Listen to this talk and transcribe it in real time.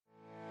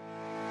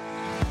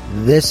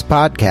This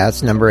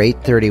podcast, number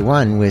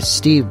 831, with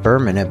Steve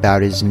Berman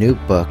about his new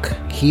book,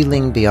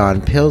 Healing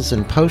Beyond Pills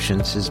and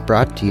Potions, is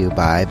brought to you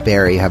by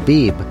Barry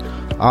Habib,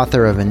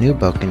 author of a new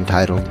book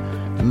entitled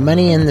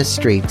Money in the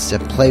Streets, a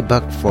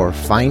playbook for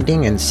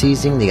finding and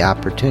seizing the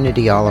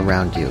opportunity all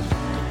around you.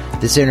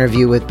 This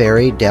interview with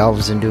Barry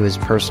delves into his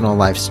personal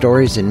life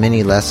stories and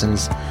many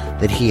lessons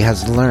that he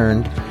has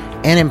learned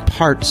and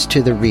imparts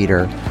to the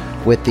reader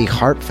with the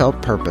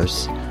heartfelt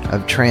purpose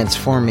of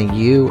transforming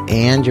you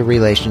and your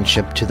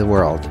relationship to the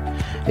world.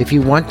 If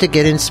you want to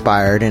get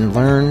inspired and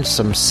learn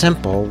some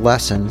simple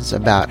lessons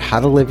about how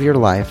to live your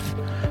life,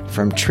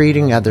 from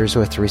treating others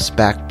with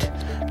respect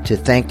to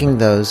thanking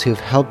those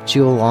who've helped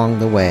you along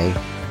the way,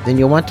 then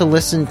you'll want to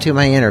listen to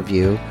my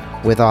interview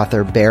with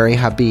author Barry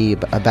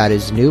Habib about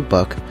his new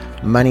book,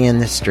 Money in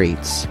the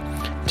Streets.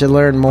 To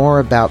learn more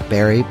about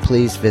Barry,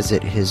 please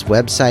visit his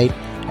website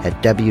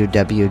at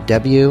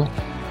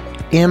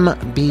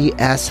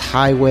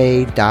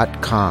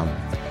www.mbshighway.com.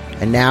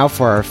 And now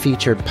for our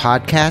featured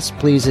podcast,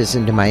 please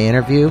listen to my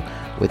interview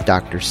with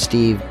Dr.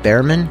 Steve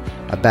Berman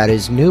about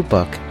his new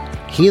book,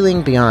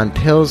 Healing Beyond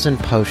Pills and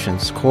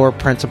Potions, Core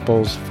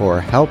Principles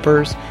for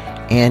Helpers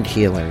and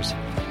Healers.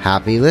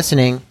 Happy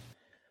listening.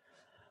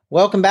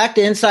 Welcome back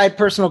to Inside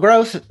Personal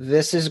Growth.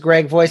 This is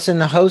Greg Voisin,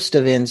 the host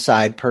of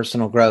Inside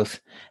Personal Growth.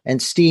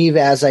 And Steve,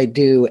 as I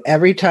do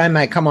every time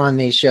I come on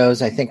these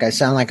shows, I think I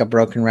sound like a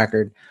broken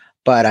record,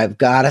 but I've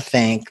got to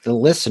thank the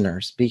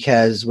listeners,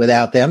 because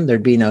without them,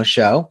 there'd be no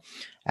show.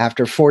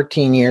 After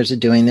 14 years of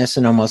doing this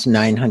and almost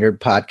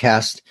 900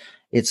 podcasts,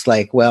 it's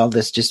like, well,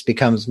 this just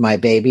becomes my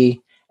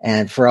baby.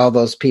 And for all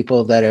those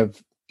people that have,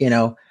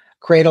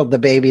 cradled the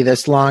baby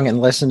this long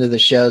and listened to the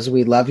shows,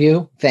 we love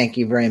you. Thank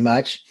you very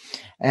much.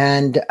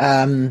 And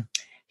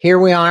here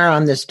we are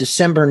on this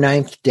December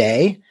 9th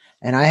day,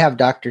 and I have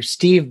Dr.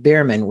 Steve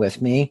Berman with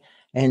me.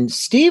 And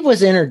Steve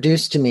was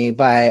introduced to me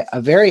by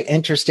a very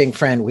interesting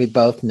friend we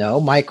both know,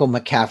 Michael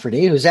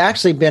McCafferty, who's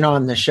actually been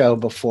on the show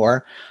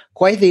before.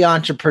 Quite the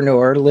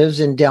entrepreneur, lives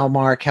in Del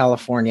Mar,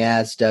 California,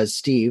 as does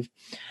Steve.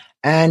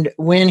 And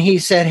when he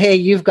said, hey,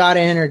 you've got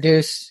to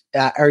interview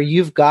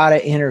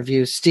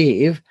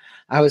Steve,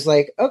 I was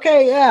like,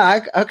 okay,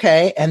 yeah,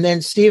 okay. And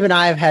then Steve and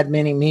I have had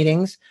many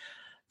meetings.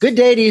 Good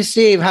day to you,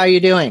 Steve. How are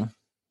you doing?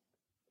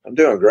 I'm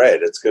doing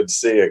great. It's good to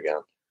see you again.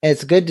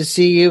 It's good to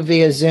see you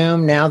via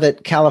Zoom now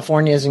that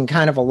California is in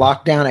kind of a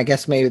lockdown. I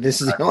guess maybe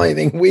this is the only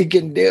thing we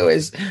can do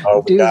is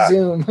do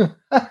Zoom.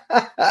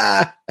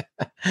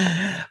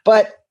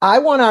 But I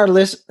want our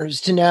listeners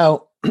to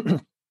know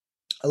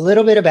a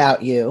little bit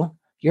about you,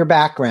 your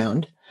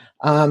background.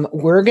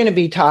 We're going to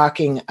be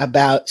talking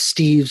about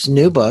Steve's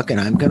new book, and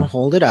I'm going to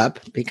hold it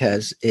up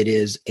because it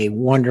is a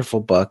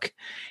wonderful book,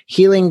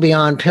 Healing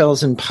Beyond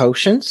Pills and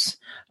Potions,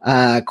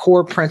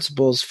 Core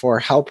Principles for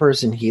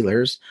Helpers and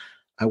Healers.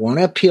 I want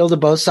to appeal to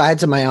both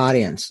sides of my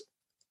audience.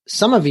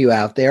 Some of you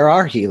out there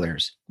are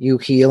healers. You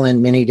heal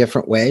in many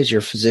different ways.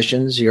 You're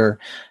physicians, you're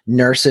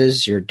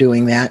nurses, you're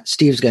doing that.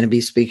 Steve's going to be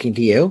speaking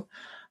to you,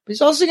 but he's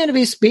also going to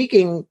be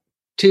speaking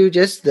to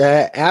just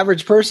the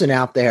average person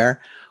out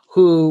there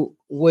who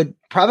would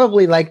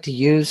probably like to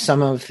use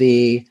some of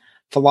the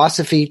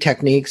philosophy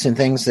techniques and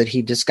things that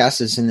he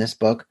discusses in this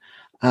book,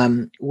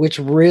 which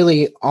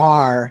really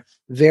are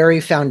very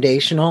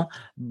foundational,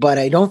 but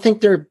I don't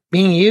think they're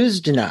being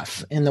used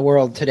enough in the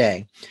world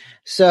today.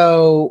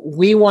 So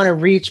we want to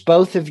reach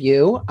both of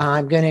you.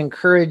 I'm going to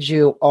encourage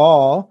you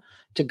all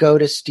to go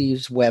to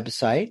Steve's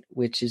website,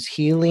 which is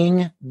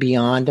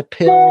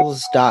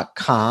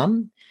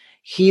healingbeyondpills.com,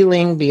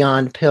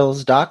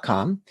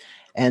 healingbeyondpills.com.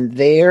 And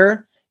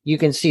there you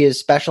can see his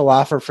special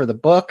offer for the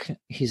book.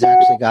 He's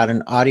actually got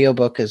an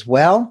audiobook as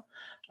well,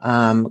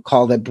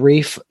 called A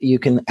Brief. You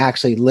can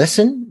actually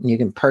listen. You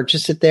can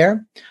purchase it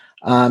there.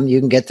 You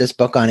can get this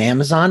book on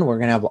Amazon. We're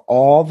going to have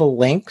all the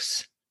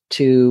links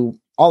to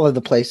all of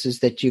the places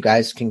that you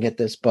guys can get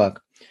this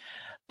book.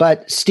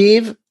 But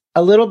Steve,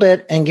 a little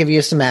bit and give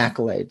you some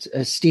accolades.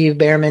 Steve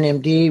Berman,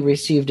 MD,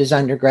 received his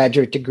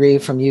undergraduate degree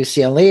from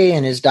UCLA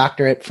and his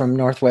doctorate from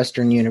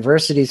Northwestern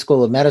University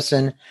School of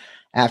Medicine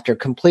after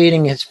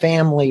completing his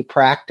family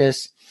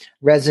practice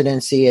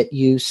residency at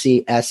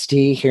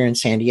UCSD here in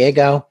San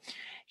Diego.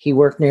 He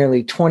worked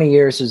nearly 20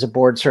 years as a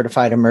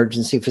board-certified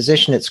emergency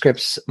physician at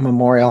Scripps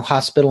Memorial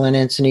Hospital in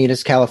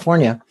Encinitas,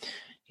 California.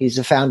 He's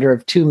the founder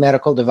of 2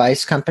 medical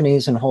device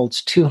companies and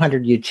holds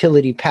 200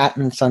 utility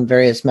patents on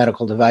various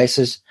medical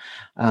devices.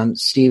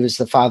 Steve is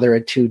the father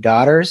of 2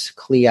 daughters,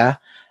 Clea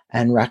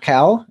and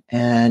Raquel,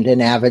 and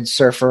an avid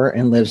surfer,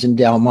 and lives in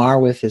Del Mar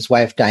with his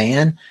wife,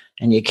 Diane.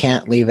 And you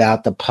can't leave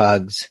out the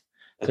pugs.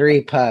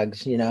 3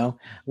 pugs,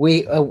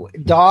 we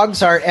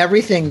dogs are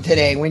everything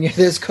today. When you're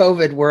this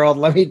COVID world,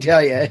 let me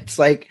tell you, it's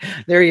like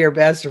they're your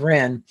best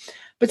friend.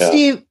 But yeah.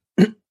 Steve,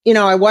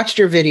 I watched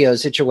your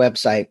videos at your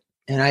website,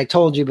 and I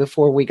told you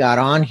before we got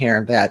on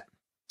here that,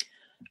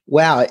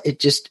 wow,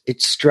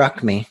 it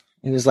struck me.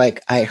 It was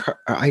like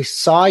I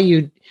saw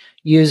you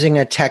using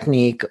a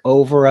technique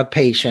over a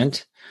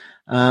patient.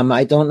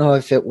 I don't know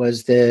if it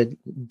was the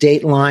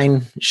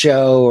Dateline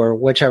show or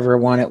whichever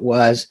one it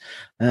was.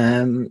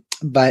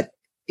 but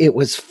it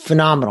was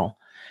phenomenal.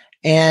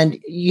 And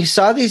you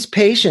saw these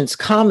patients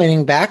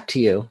commenting back to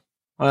you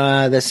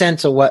the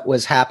sense of what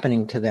was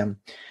happening to them.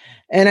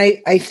 And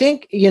I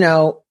think,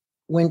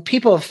 when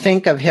people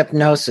think of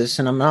hypnosis,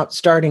 and I'm not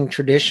starting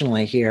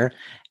traditionally here,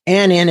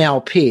 and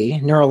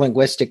NLP,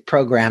 neuro-linguistic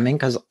programming,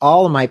 because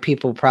all of my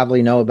people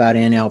probably know about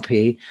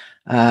NLP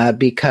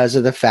because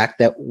of the fact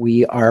that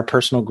we are a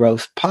personal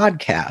growth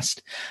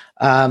podcast.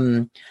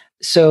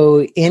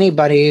 So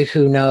anybody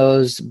who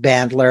knows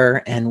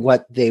Bandler and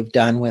what they've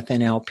done with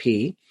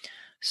NLP.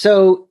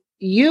 So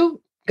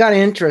you got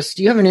interest,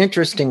 you have an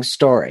interesting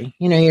story.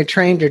 You're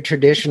trained a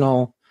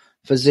traditional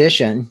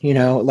physician,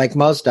 like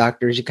most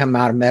doctors, you come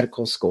out of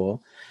medical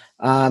school.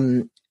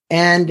 And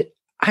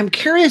I'm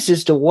curious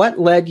as to what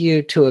led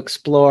you to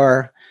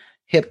explore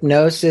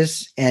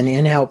hypnosis and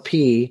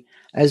NLP,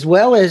 as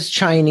well as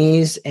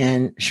Chinese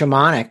and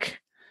shamanic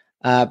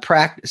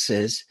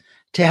practices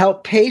to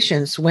help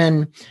patients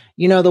when,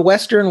 the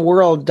Western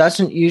world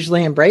doesn't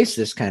usually embrace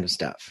this kind of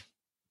stuff.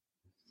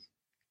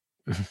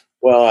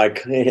 Well,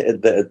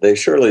 they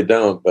surely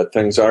don't, but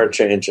things are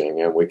changing,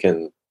 and we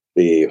can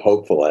be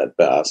hopeful at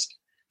best.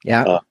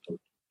 Yeah.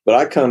 But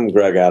I come,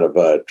 Greg, out of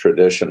a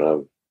tradition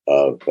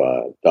of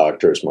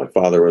doctors. My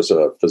father was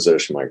a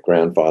physician. My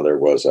grandfather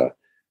was a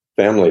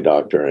family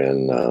doctor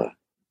in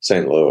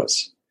St.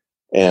 Louis,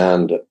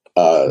 and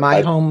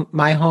my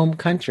home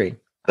country.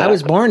 I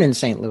was born in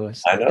St.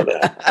 Louis. I know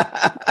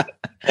that.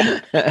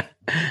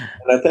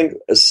 And I think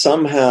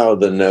somehow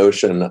the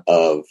notion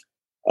of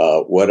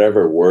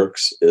whatever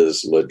works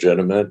is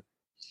legitimate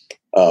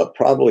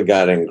probably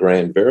got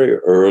ingrained very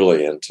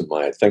early into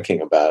my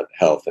thinking about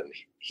health and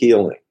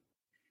healing.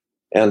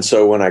 And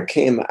so when I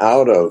came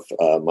out of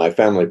my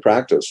family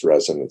practice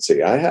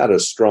residency, I had a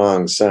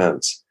strong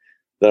sense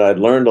that I'd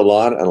learned a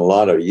lot and a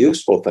lot of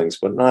useful things,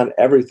 but not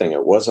everything.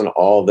 It wasn't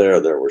all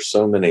there. There were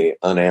so many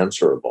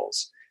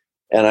unanswerables.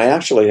 And I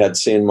actually had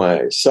seen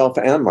myself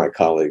and my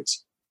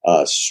colleagues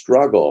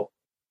struggle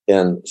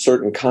in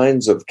certain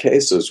kinds of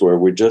cases where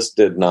we just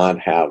did not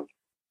have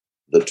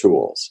the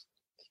tools.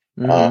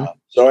 Mm-hmm.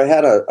 So I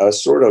had a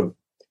sort of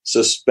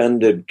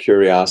suspended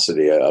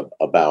curiosity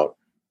about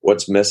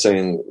what's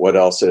missing, what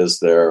else is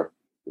there,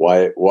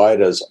 why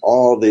does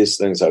all these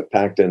things I've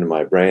packed into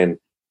my brain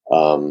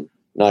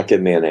not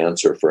give me an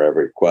answer for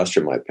every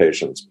question my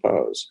patients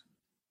pose.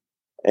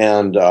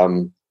 And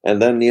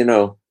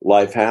then,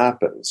 life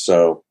happens.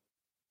 So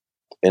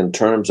in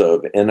terms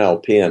of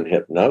NLP and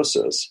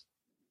hypnosis,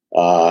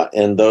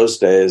 in those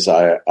days,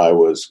 I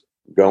was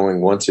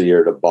going once a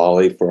year to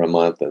Bali for a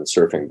month and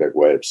surfing big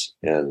waves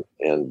in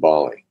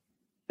Bali.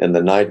 In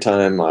the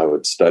nighttime, I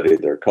would study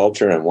their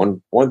culture.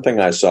 And one thing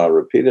I saw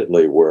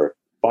repeatedly were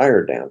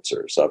fire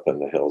dancers up in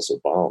the hills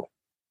of Bali.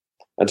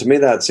 And to me,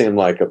 that seemed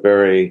like a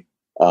very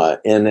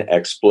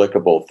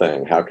inexplicable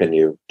thing. How can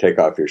you take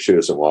off your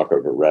shoes and walk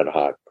over red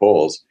hot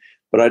coals?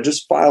 But I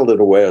just filed it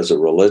away as a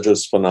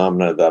religious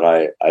phenomena that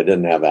I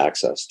didn't have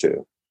access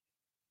to.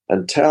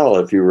 Until,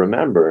 if you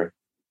remember,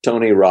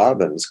 Tony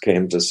Robbins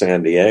came to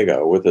San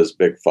Diego with his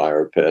big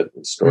fire pit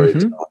and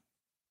storytelling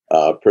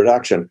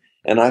production.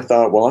 And I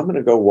thought, well, I'm going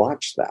to go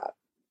watch that.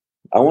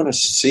 I want to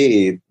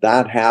see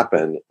that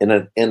happen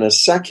in a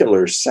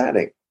secular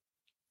setting.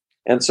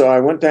 And so I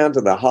went down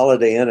to the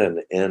Holiday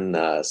Inn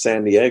in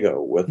San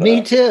Diego with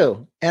me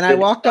too. And I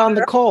walked on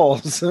the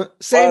coals,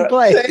 same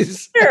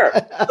place.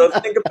 Here. So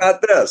think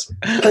about this.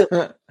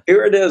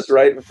 Here it is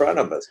right in front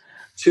of us.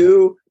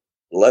 Two,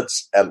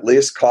 let's at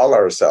least call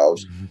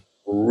ourselves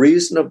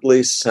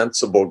reasonably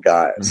sensible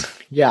guys.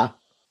 Yeah.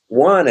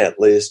 One, at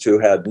least, who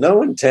had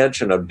no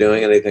intention of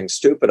doing anything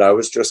stupid. I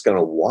was just going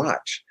to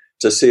watch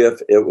to see if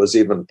it was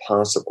even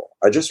possible.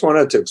 I just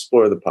wanted to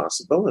explore the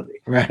possibility.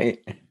 Right.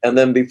 And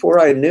then before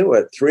I knew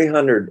it,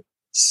 300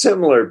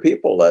 similar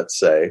people, let's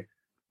say,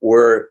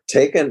 were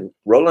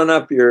rolling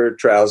up your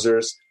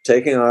trousers,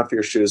 taking off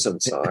your shoes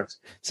and socks.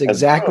 It's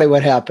exactly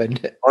what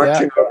happened.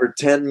 Marching over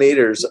 10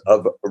 meters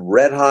of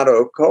red hot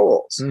oak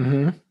coals.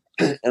 Mm-hmm.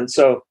 And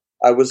so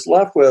I was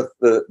left with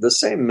the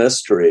same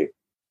mystery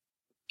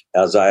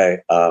as I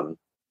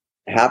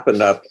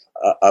happened up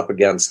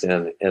against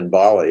in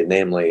Bali,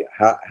 namely,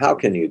 how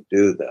can you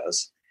do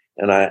this?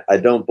 And I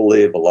don't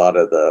believe a lot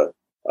of the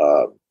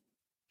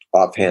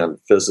offhand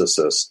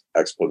physicist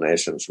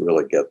explanations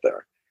really get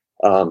there.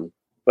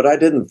 But I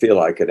didn't feel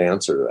I could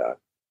answer that.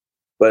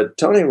 But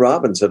Tony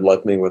Robbins had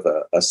left me with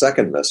a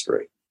second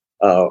mystery,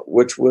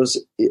 which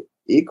was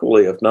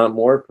equally, if not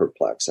more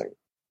perplexing.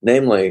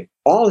 Namely,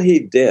 all he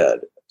did,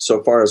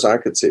 so far as I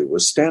could see,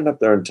 was stand up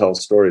there and tell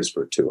stories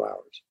for 2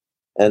 hours.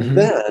 And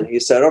then he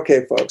said,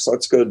 okay, folks,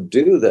 let's go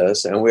do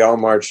this. And we all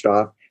marched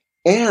off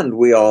and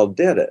we all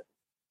did it.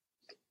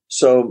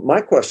 So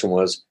my question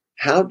was,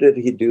 how did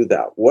he do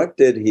that? What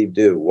did he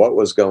do? What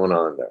was going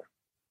on there?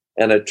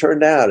 And it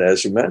turned out,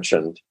 as you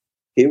mentioned,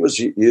 he was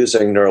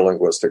using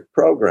neurolinguistic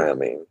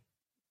programming,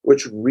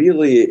 which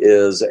really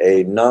is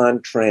a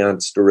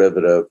non-trance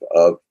derivative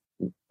of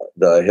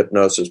the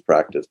hypnosis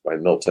practice by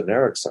Milton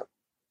Erickson.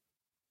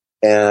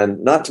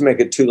 And not to make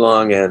it too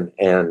long and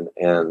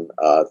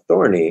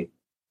thorny,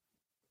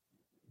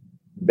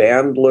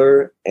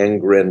 Bandler and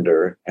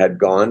Grinder had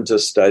gone to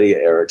study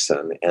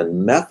Erickson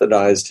and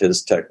methodized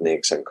his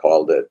techniques and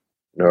called it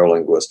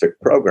neurolinguistic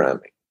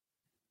programming.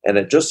 And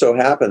it just so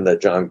happened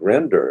that John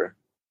Grinder,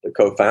 the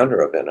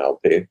co-founder of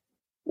NLP,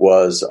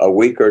 was a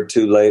week or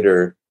two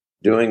later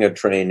doing a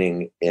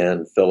training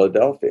in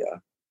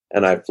Philadelphia.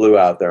 And I flew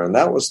out there, and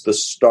that was the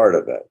start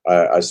of it.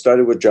 I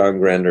studied with John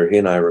Grinder. He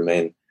and I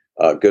remain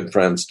good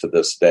friends to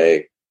this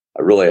day.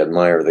 I really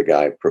admire the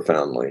guy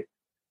profoundly.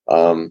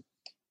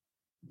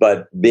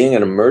 But being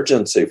an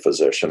emergency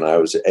physician, I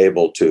was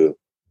able to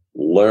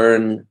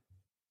learn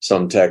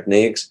some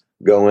techniques,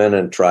 go in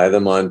and try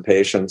them on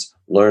patients,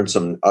 learn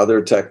some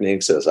other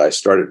techniques as I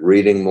started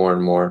reading more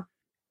and more,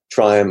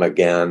 try them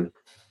again.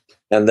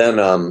 And then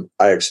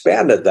I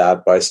expanded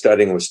that by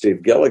studying with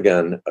Steve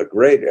Gilligan, a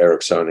great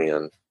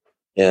Ericksonian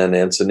in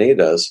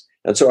Encinitas.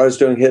 And so I was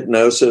doing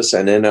hypnosis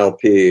and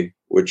NLP,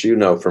 which you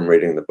know from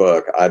reading the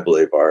book, I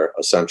believe are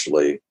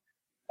essentially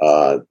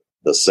the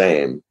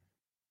same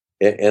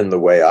in the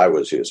way I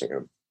was using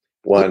them.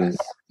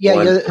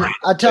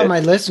 I'll tell my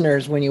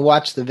listeners, when you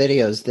watch the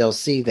videos, they'll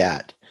see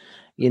that.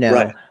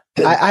 Right.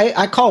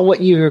 I call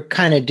what you're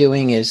kind of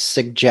doing is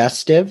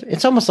suggestive.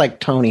 It's almost like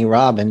Tony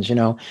Robbins,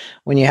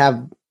 when you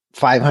have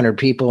 500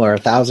 people or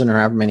 1,000 or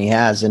however many he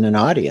has in an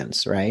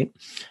audience, right?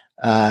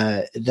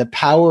 The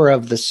power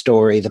of the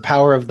story, the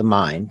power of the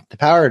mind, the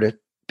power to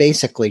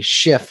basically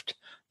shift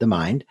the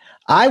mind.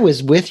 I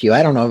was with you.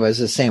 I don't know if it was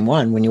the same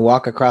one. When you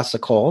walk across the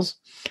coals,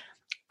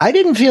 I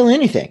didn't feel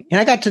anything. And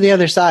I got to the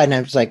other side and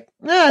I was like,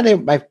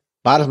 my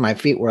bottom of my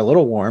feet were a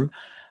little warm.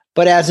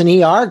 But as an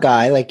ER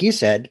guy, like you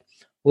said,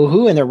 well,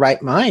 who in their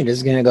right mind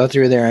is going to go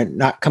through there and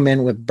not come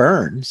in with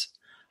burns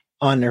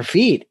on their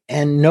feet?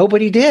 And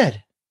nobody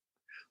did.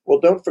 Well,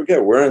 don't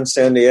forget, we're in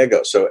San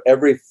Diego. So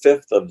every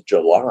 5th of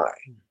July,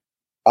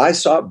 I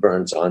saw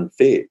burns on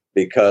feet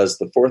because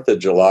the 4th of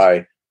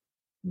July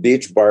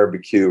beach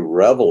barbecue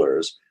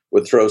revelers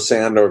would throw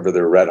sand over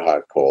their red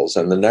hot coals.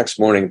 And the next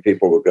morning,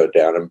 people would go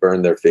down and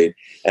burn their feet.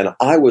 And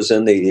I was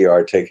in the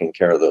ER taking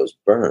care of those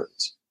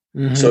burns.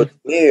 Mm-hmm. So to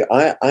me,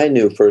 I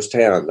knew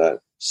firsthand that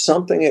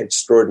something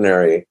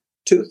extraordinary,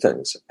 2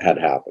 things had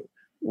happened.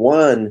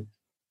 One,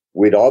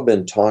 we'd all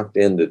been talked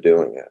into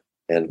doing it.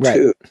 And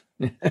right.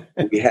 2,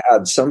 we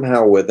had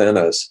somehow within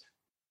us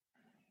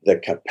the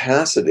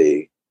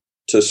capacity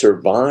to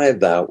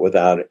survive that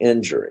without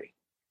injury.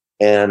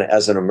 And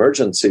as an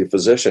emergency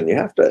physician, you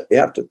have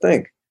to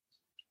think,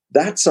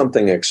 that's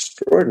something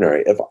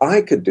extraordinary. If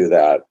I could do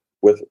that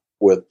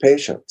with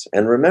patients,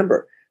 and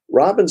remember,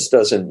 Robbins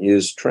doesn't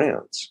use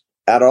trance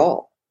at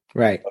all.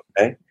 Right.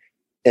 Okay.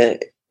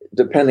 And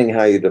depending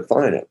how you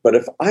define it. But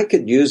if I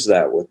could use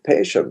that with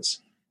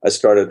patients, I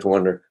started to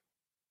wonder,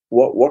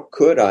 what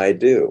could I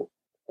do?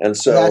 And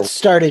so that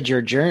started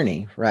your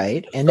journey,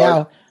 right? And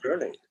now,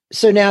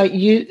 so now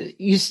you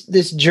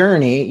this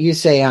journey, you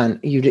say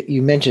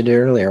you mentioned it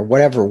earlier,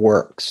 whatever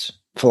works,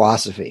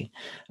 philosophy.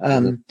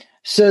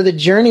 So the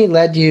journey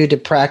led you to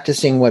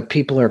practicing what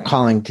people are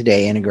calling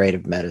today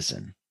integrative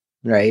medicine,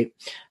 right?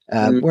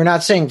 We're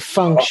not saying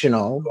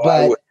functional,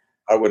 but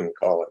I wouldn't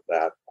call it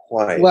that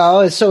quite.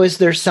 Well, so is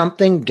there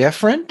something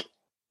different?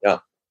 Yeah.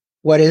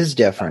 What is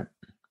different?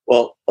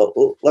 Well,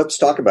 let's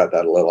talk about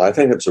that a little. I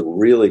think it's a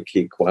really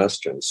key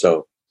question.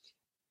 So,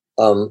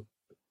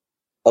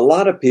 a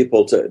lot of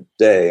people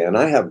today, and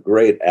I have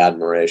great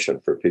admiration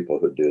for people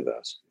who do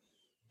this,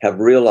 have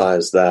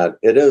realized that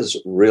it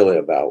is really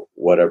about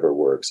whatever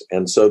works.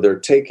 And so they're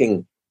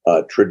taking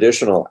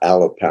traditional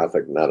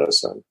allopathic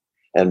medicine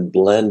and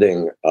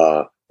blending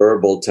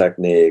herbal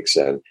techniques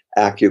and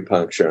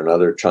acupuncture and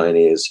other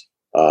Chinese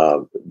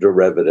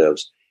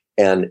derivatives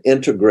and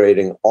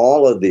integrating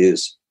all of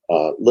these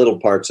little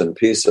parts and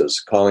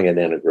pieces, calling it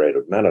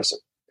integrative medicine.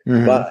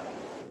 Mm-hmm. But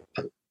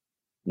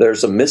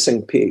there's a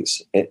missing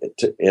piece,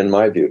 in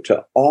my view,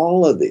 to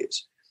all of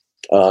these.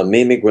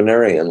 Mimi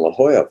Guarneri in La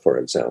Jolla, for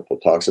example,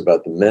 talks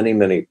about the many,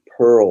 many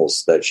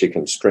pearls that she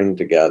can string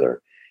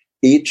together,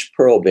 each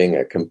pearl being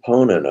a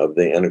component of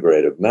the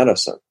integrative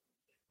medicine.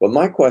 But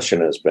my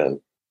question has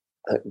been,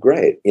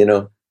 great, you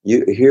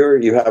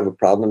have a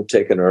problem,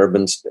 take an herb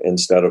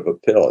instead of a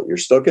pill. You're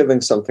still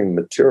giving something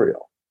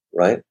material,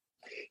 right?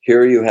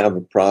 Here you have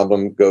a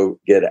problem, go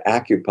get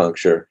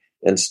acupuncture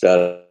instead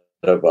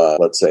of,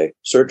 let's say,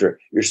 surgery.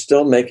 You're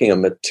still making a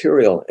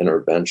material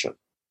intervention.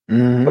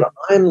 Mm-hmm. What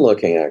I'm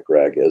looking at,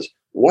 Greg, is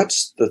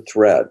what's the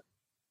thread?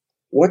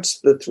 What's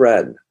the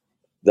thread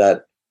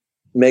that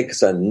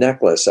makes a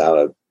necklace out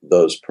of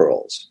those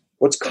pearls?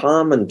 What's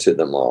common to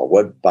them all?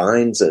 What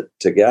binds it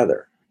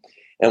together?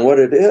 And what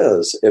it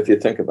is, if you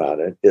think about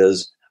it,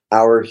 is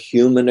our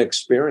human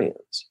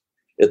experience.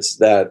 It's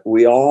that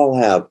we all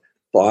have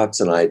thoughts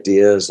and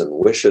ideas and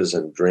wishes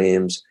and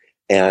dreams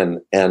and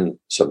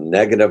some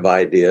negative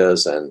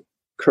ideas and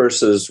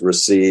curses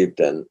received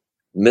and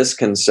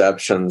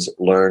misconceptions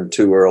learned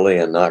too early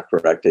and not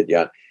corrected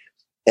yet.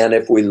 And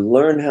if we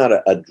learn how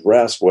to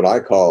address what I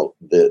call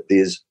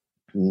these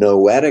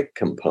noetic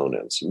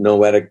components,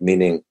 noetic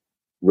meaning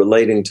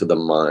relating to the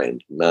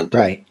mind, mental.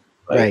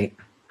 Right.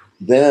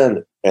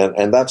 then,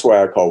 and that's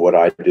why I call what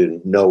I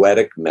do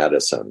noetic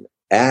medicine,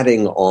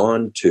 adding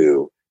on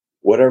to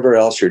whatever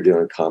else you're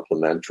doing,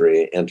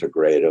 complementary,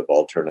 integrative,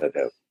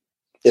 alternative.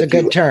 It's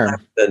a good term.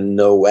 The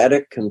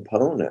noetic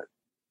component,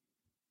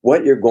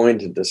 what you're going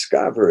to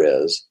discover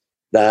is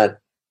that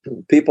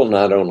people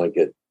not only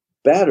get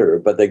better,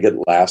 but they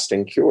get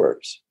lasting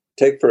cures.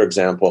 Take, for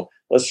example,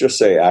 let's just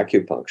say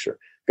acupuncture.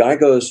 Guy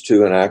goes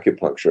to an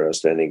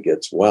acupuncturist and he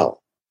gets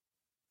well.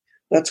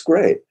 That's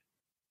great.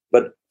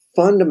 But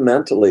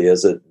fundamentally,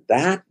 is it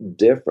that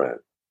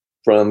different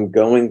from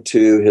going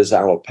to his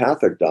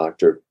allopathic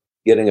doctor,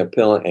 getting a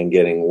pill and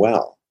getting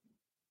well?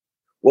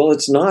 Well,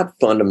 it's not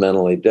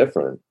fundamentally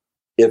different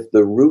if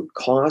the root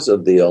cause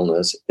of the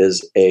illness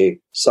is a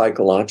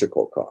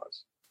psychological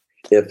cause.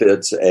 If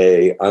it's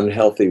a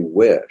unhealthy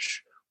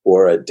wish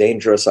or a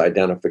dangerous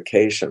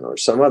identification or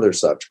some other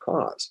such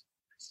cause.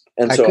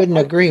 And so I couldn't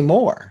agree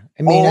more.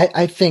 I mean,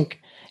 I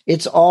think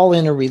it's all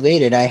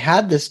interrelated. I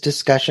had this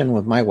discussion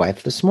with my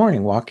wife this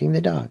morning, walking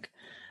the dog.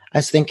 I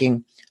was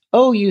thinking,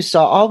 oh, you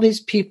saw all these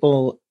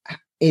people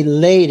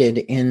elated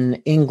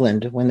in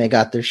England when they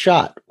got their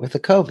shot with the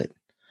COVID.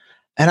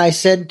 And I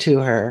said to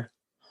her,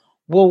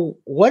 well,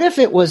 what if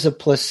it was a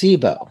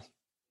placebo,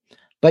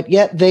 but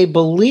yet they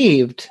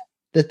believed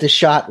that the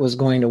shot was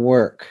going to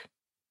work,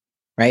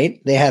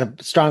 right? They had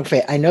a strong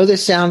faith. I know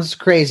this sounds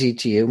crazy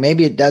to you.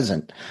 Maybe it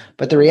doesn't.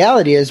 But the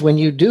reality is when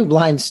you do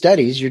blind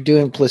studies, you're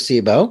doing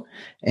placebo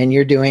and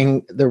you're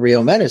doing the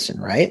real medicine,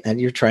 right?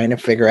 And you're trying to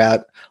figure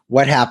out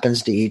what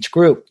happens to each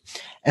group.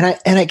 And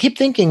I keep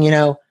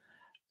thinking,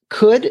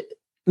 could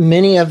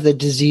many of the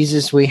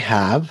diseases we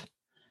have,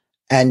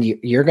 and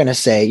you're going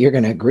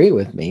to agree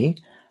with me,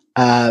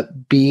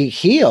 be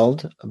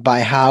healed by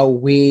how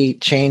we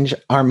change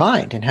our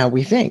mind and how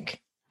we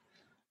think,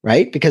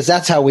 right? Because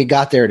that's how we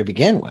got there to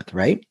begin with,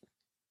 right?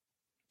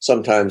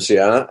 Sometimes,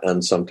 yeah,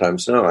 and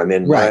sometimes no. I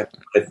mean, right.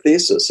 my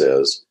thesis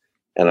is,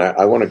 and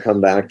I want to come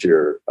back to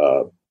your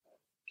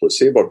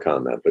placebo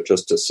comment, but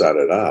just to set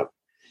it up,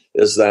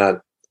 is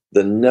that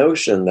the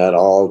notion that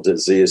all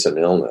disease and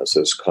illness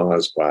is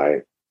caused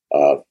by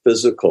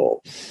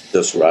physical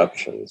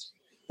disruptions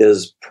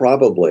is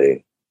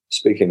probably,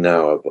 speaking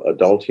now of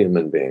adult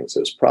human beings,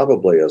 is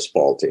probably as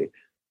faulty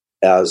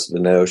as the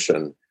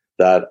notion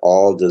that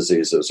all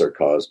diseases are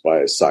caused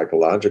by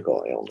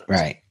psychological illness.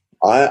 Right.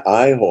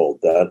 I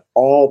hold that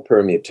all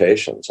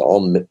permutations,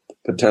 all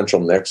potential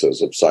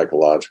mixes of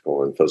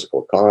psychological and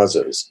physical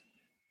causes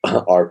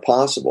are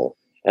possible,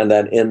 and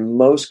that in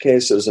most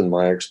cases, in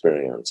my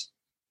experience,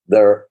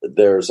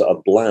 there's a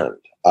blend.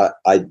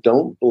 I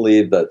don't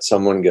believe that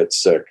someone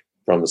gets sick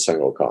from a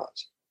single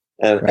cause.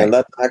 And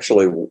that's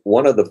actually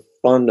one of the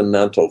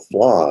fundamental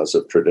flaws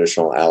of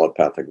traditional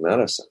allopathic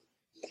medicine.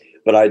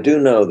 But I do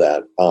know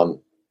that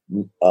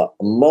a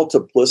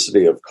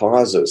multiplicity of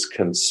causes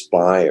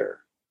conspire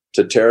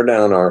to tear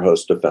down our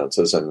host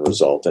defenses and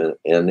result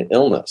in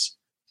illness.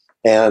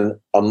 And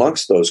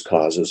amongst those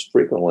causes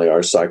frequently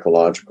are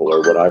psychological, or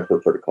what I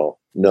prefer to call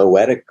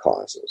noetic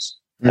causes.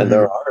 Mm-hmm. And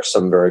there are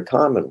some very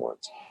common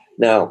ones.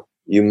 Now,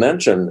 you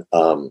mentioned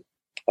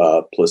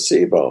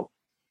placebo,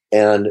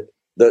 and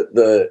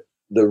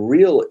the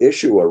real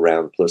issue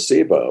around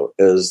placebo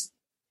is,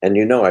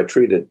 and I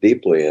treat it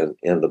deeply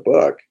in the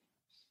book,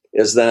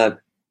 is that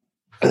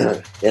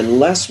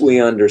unless we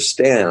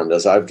understand,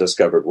 as I've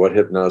discovered, what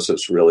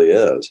hypnosis really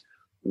is,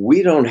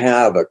 we don't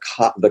have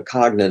the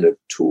cognitive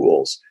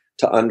tools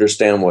to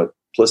understand what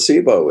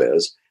placebo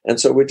is. And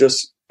so we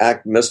just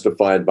act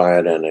mystified by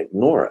it and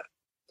ignore it.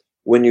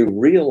 When you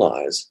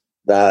realize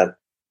that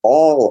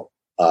all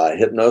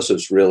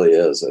hypnosis really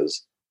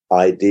is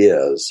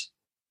ideas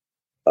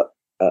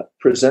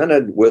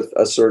presented with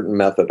a certain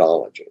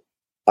methodology,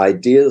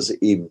 ideas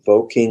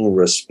evoking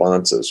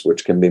responses,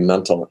 which can be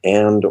mental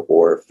and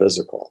or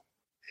physical,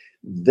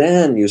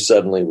 then you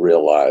suddenly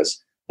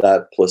realize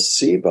that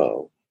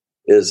placebo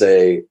is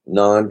a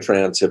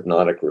non-trance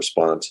hypnotic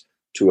response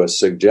to a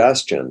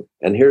suggestion.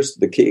 And here's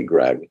the key,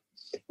 Greg.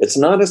 It's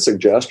not a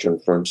suggestion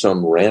from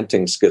some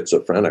ranting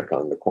schizophrenic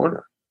on the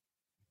corner.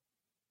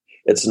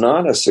 It's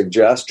not a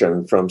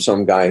suggestion from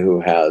some guy who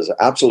has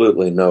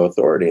absolutely no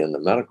authority in the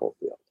medical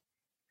field.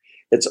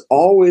 It's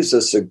always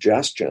a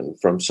suggestion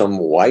from some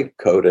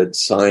white-coated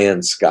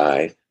science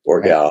guy or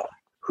gal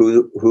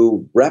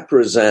who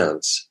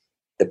represents,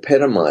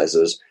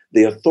 epitomizes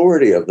the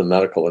authority of the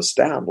medical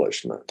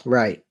establishment.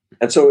 Right.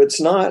 And so it's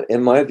not,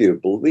 in my view,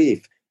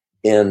 belief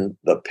in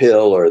the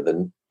pill or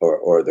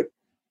the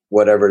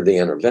whatever the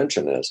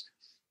intervention is.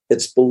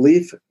 It's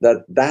belief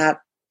that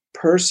that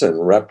person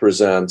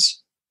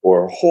represents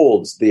or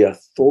holds the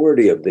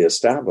authority of the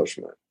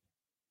establishment.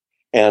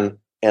 And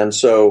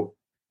so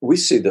we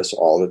see this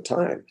all the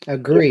time.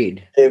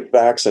 Agreed. If you gave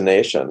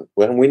vaccination,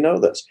 when we know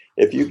this,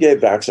 if you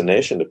gave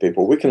vaccination to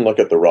people, we can look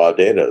at the raw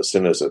data as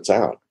soon as it's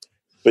out.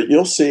 But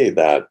you'll see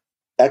that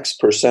X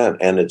percent,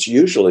 and it's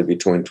usually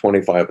between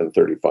 25 and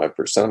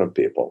 35% of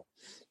people,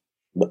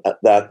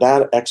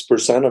 that X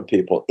percent of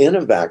people in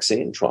a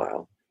vaccine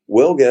trial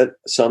will get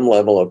some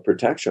level of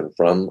protection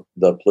from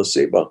the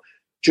placebo.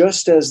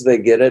 just as they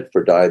get it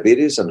for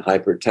diabetes and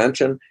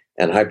hypertension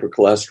and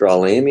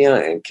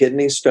hypercholesterolemia and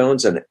kidney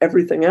stones and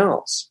everything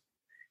else.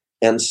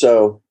 And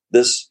so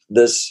this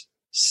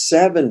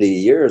 70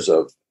 years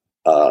of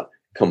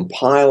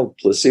compiled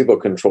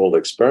placebo-controlled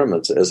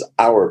experiments is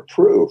our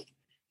proof.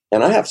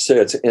 And I have to say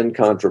it's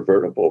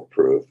incontrovertible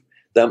proof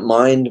that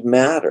mind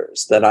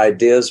matters, that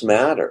ideas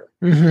matter.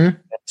 Mm-hmm.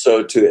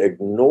 So to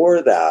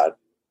ignore that,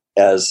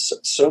 as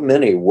so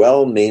many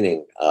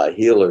well-meaning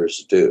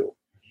healers do,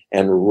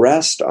 and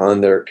rest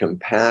on their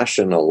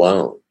compassion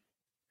alone,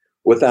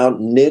 without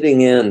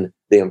knitting in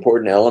the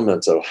important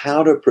elements of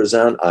how to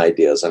present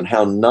ideas and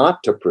how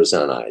not to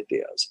present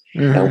ideas,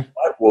 and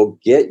what will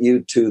get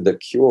you to the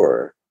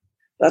cure,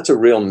 that's a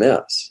real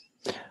miss.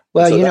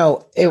 Well,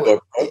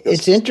 so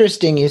it's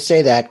interesting you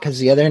say that, because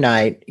the other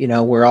night,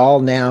 we're all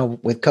now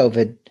with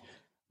COVID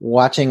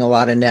watching a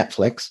lot of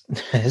Netflix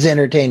as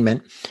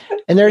entertainment.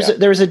 And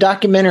there was a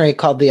documentary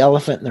called The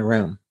Elephant in the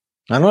Room.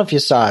 I don't know if you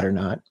saw it or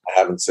not. I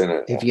haven't seen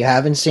it. If you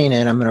haven't seen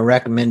it, I'm going to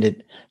recommend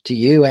it to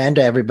you and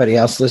to everybody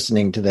else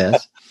listening to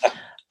this,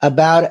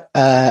 about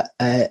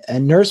a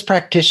nurse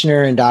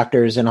practitioner and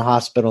doctors in a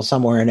hospital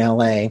somewhere in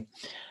LA,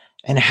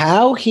 and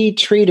how he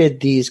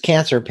treated these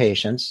cancer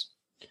patients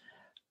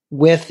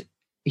with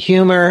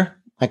humor,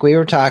 like we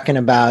were talking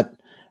about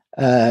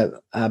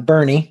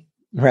Bernie,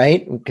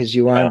 right? Because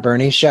you were on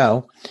Bernie's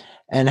show,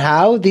 and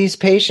how these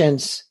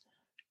patients'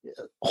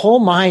 whole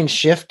mind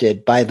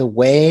shifted by the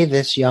way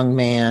this young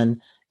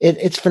man,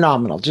 it's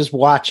phenomenal. Just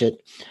watch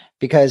it,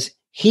 because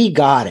he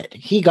got it.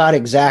 He got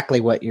exactly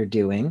what you're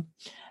doing.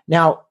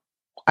 Now,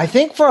 I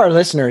think for our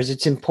listeners,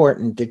 it's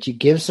important that you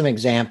give some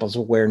examples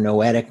of where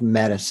noetic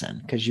medicine,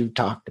 because you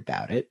talked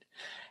about it,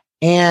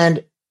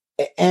 and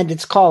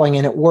it's calling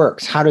and it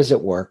works. How does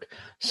it work?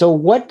 So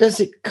where does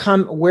it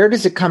come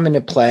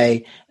into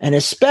play? And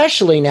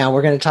especially now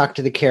we're going to talk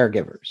to the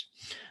caregivers.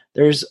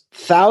 There's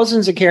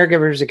thousands of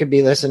caregivers that could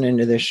be listening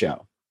to this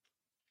show.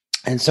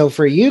 And so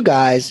for you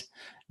guys,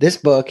 this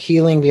book,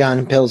 Healing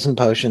Beyond Pills and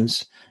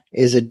Potions,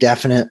 is a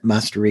definite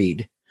must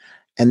read.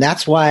 And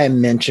that's why I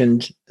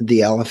mentioned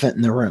The Elephant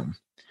in the Room,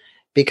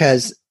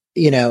 because,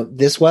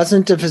 this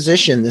wasn't a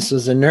physician. This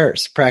was a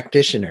nurse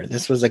practitioner.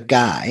 This was a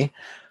guy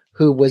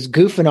who was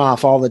goofing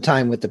off all the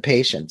time with the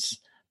patients,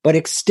 but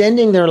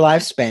extending their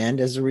lifespan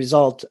as a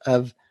result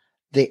of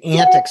the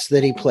antics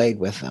that he played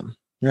with them,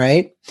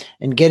 right?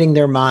 And getting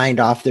their mind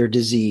off their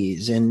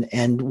disease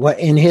and what,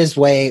 in his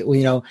way,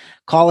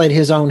 call it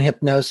his own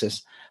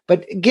hypnosis.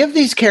 But give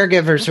these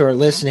caregivers who are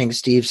listening,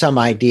 Steve, some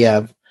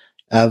idea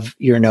of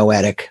your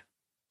noetic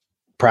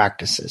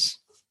practices.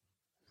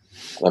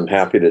 I'm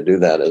happy to do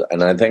that.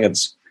 And I think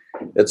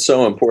it's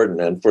so important.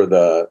 And for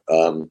the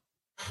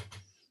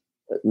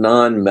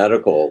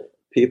non-medical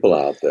people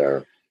out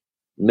there,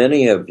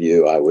 many of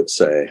you, I would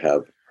say,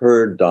 have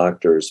heard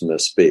doctors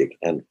misspeak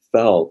and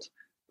felt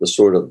the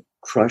sort of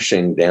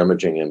crushing,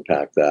 damaging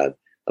impact that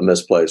a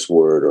misplaced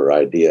word or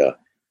idea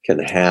can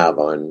have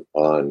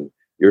on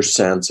your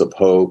sense of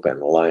hope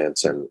and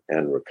alliance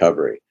and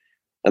recovery.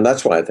 And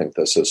that's why I think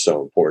this is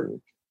so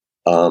important.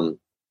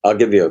 I'll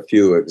give you a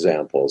few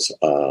examples,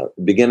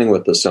 beginning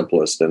with the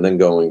simplest and then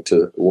going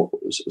to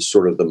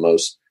sort of the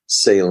most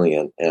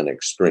salient and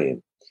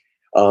extreme.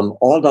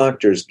 All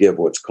doctors give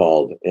what's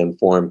called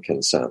informed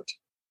consent.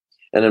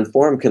 And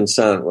informed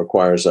consent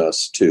requires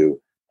us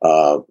to,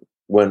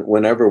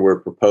 whenever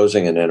we're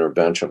proposing an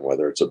intervention,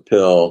 whether it's a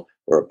pill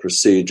or a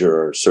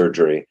procedure or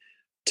surgery,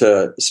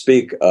 to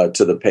speak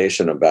to the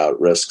patient about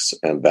risks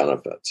and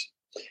benefits.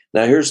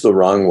 Now, here's the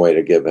wrong way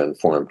to give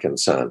informed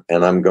consent,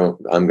 and I'm going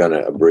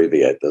to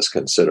abbreviate this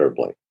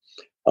considerably.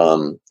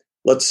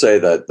 Let's say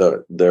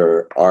that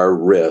there are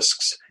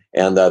risks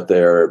and that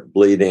they're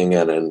bleeding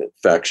and an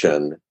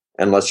infection,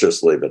 and let's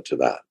just leave it to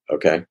that,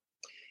 okay?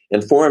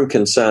 Informed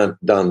consent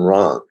done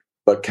wrong,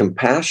 but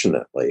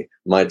compassionately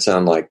might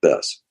sound like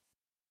this.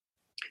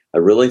 I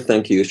really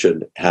think you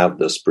should have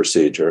this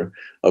procedure.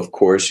 Of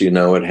course, it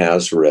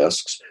has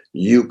risks.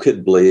 You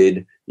could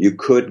bleed. You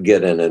could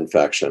get an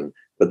infection,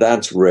 but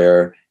that's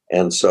rare.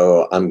 And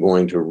so I'm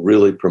going to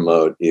really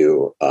promote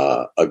you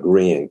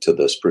agreeing to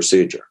this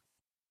procedure.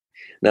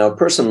 Now, a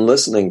person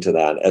listening to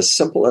that, as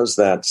simple as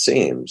that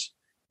seems,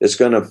 is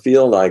going to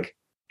feel like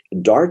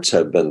darts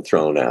have been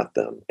thrown at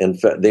them.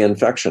 The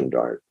infection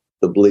dart,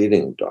 the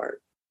bleeding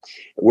dart,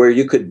 where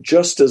you could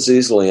just as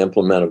easily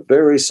implement a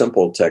very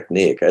simple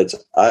technique.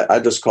 I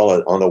just call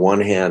it on the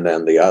one hand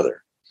and the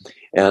other.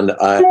 And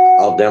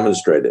I'll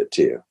demonstrate it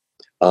to you.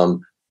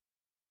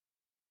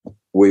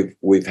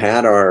 We've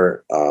had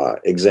our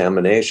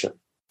examination,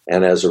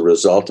 and as a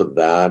result of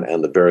that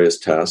and the various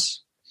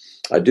tests,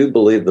 I do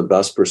believe the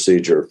best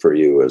procedure for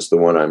you is the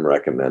one I'm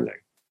recommending.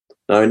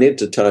 Now, I need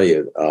to tell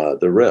you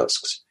the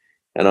risks.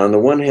 And on the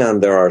one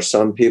hand, there are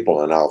some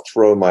people, and I'll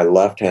throw my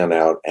left hand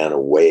out and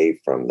away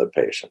from the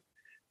patient.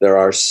 There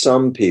are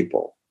some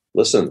people,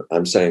 listen,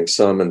 I'm saying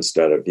some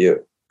instead of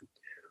you,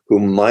 who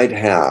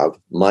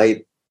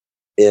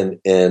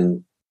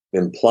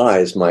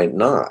implies might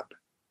not.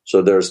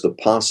 So there's the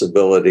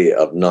possibility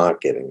of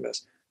not getting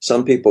this.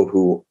 Some people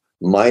who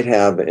might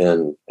have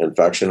an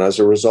infection as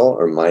a result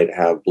or might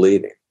have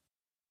bleeding.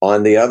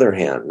 On the other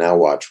hand, now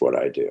watch what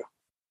I do.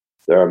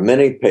 There are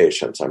many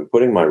patients, I'm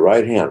putting my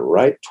right hand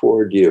right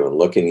toward you and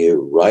looking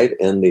you right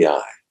in the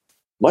eye,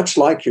 much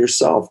like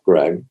yourself,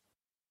 Greg,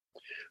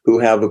 who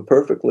have a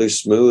perfectly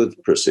smooth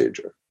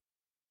procedure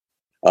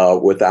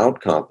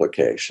without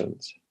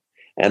complications.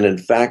 And in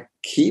fact,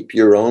 keep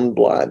your own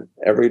blood,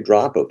 every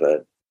drop of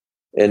it,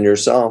 in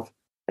yourself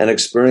and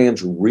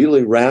experience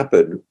really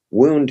rapid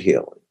wound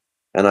healing.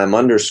 And I'm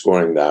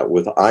underscoring that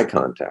with eye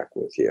contact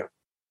with you.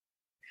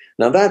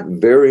 Now, that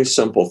very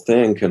simple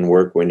thing can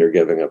work when you're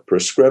giving a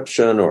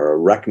prescription or a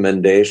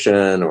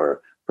recommendation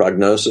or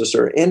prognosis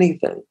or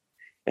anything.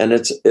 And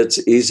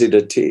it's easy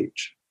to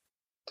teach.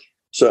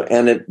 So,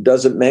 and it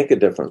doesn't make a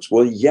difference.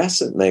 Well,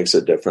 yes, it makes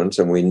a difference.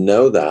 And we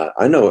know that.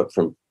 I know it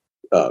from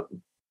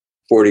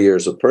 40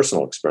 years of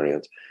personal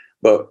experience.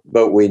 But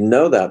we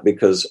know that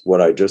because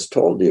what I just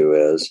told you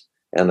is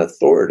an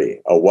authority,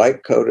 a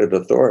white-coated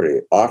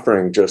authority,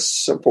 offering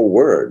just simple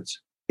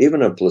words,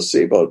 even a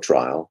placebo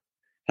trial,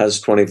 has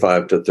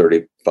 25 to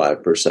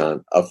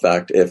 35%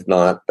 effect, if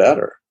not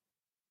better.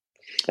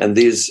 And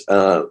these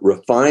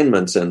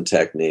refinements in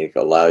technique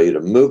allow you to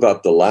move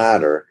up the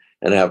ladder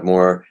and have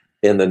more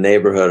in the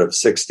neighborhood of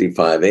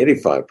 65,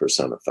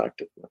 85%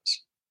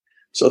 effectiveness.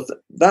 So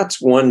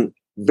that's one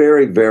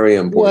very, very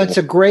important. Well, it's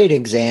a great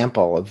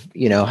example of,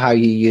 how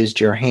you used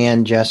your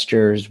hand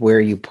gestures, where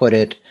you put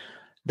it,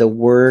 the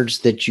words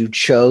that you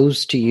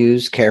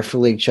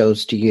carefully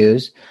chose to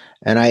use.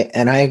 And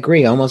I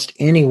agree, almost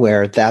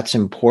anywhere that's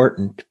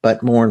important,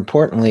 but more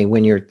importantly,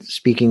 when you're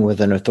speaking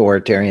with an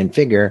authoritarian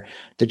figure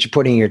that you're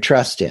putting your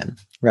trust in,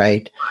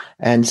 right?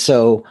 And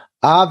so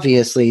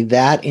obviously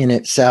that in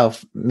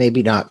itself,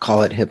 maybe not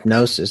call it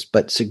hypnosis,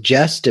 but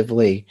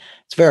suggestively,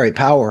 it's very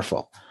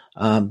powerful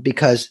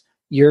because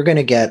you're going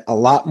to get a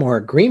lot more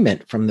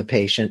agreement from the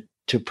patient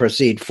to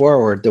proceed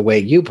forward the way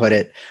you put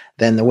it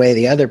than the way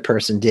the other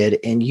person did.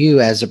 And you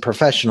as a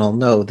professional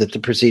know that the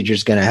procedure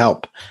is going to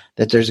help,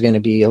 that there's going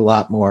to be a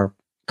lot more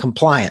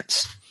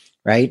compliance,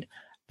 right?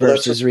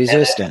 Versus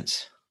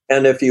resistance.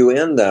 And if you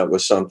end that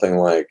with something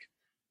like,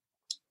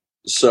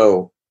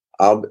 so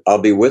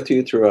I'll be with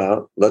you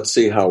throughout. Let's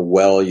see how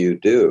well you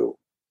do.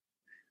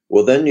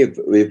 Well, then you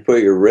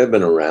put your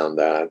ribbon around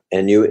that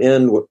and you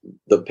end with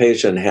the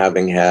patient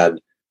having had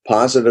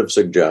positive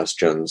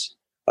suggestions,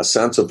 a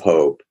sense of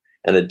hope,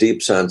 and a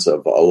deep sense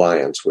of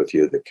alliance with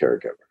you, the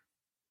caregiver.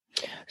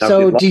 Now,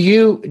 so do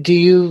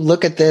you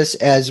look at this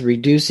as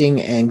reducing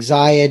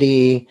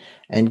anxiety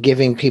and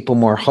giving people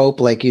more hope,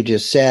 like you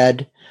just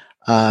said?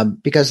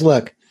 Because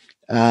look,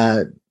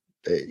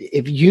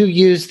 if you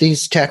use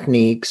these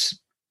techniques,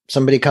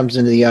 somebody comes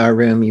into the ER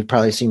room, you've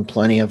probably seen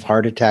plenty of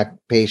heart attack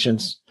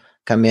patients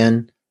come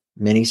in.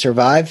 Many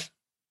survive,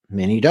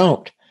 many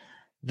don't.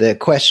 The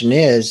question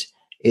is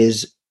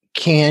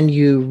can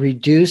you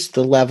reduce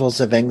the levels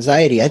of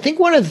anxiety? I think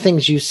one of the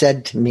things you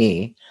said to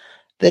me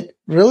that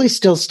really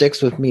still sticks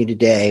with me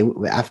today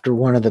after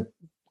one of the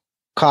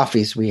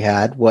coffees we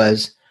had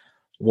was,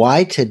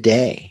 why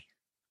today?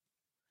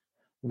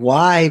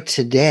 Why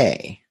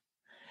today?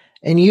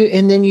 And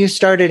then you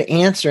started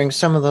answering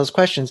some of those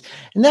questions.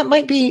 And that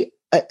might be,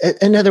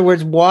 in other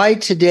words, why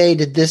today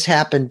did this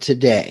happen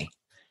today?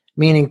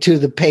 Meaning to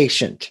the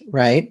patient,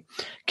 right?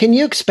 Can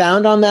you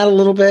expound on that a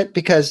little bit?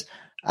 Because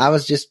I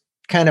was just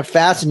kind of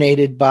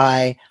fascinated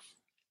by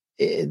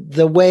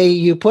the way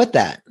you put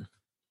that.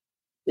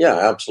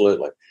 Yeah,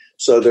 absolutely.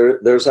 So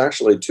there's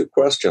actually two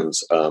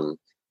questions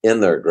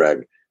in there,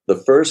 Greg. The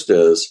first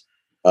is,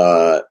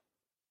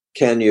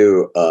 can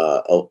you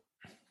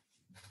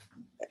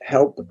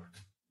help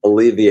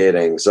alleviate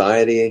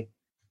anxiety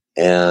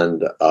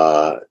and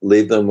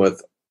leave them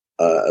with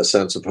a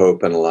sense of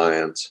hope and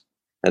alliance?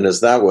 And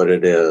is that what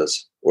it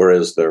is, or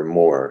is there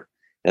more?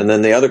 And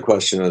then the other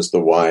question is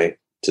the why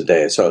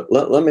today. So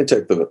let me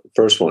take the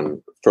first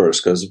one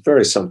first, because it's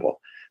very simple,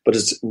 but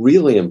it's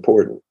really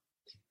important.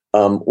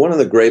 One of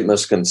the great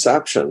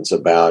misconceptions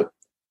about,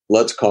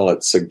 let's call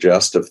it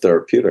suggestive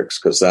therapeutics,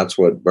 because that's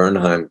what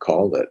Bernheim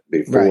called it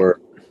before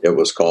it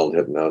was called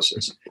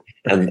hypnosis.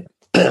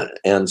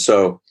 And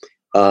so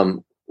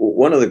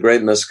one of the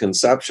great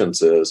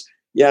misconceptions is,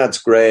 yeah, it's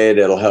great.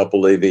 It'll help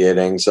alleviate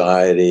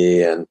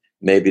anxiety and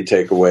maybe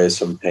take away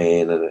some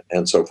pain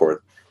and so forth.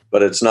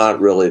 But it's not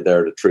really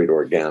there to treat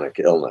organic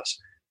illness.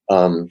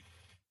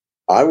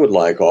 I would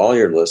like all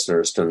your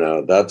listeners to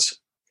know that's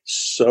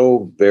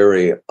so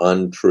very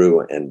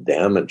untrue and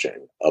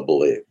damaging a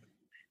belief.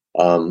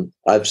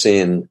 I've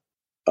seen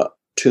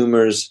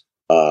tumors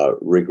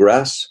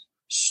regress,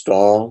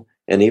 stall,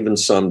 and even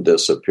some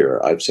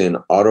disappear. I've seen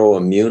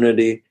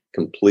autoimmunity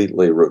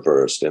completely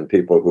reversed in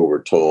people who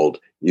were told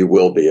you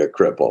will be a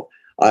cripple.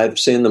 I've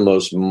seen the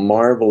most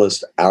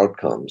marvelous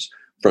outcomes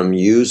from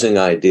using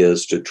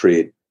ideas to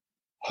treat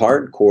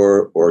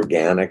hardcore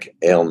organic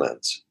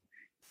ailments.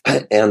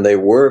 And they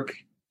work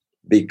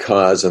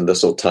because, and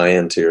this will tie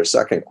into your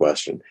second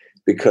question,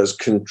 because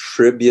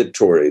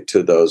contributory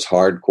to those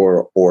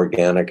hardcore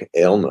organic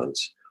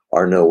ailments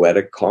are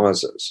noetic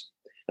causes.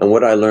 And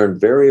what I learned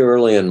very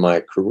early in my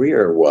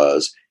career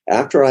was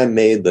after I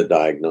made the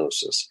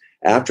diagnosis,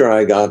 after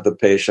I got the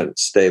patient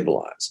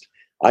stabilized,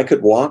 I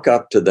could walk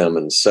up to them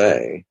and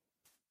say,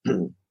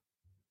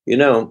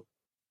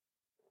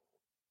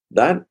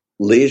 that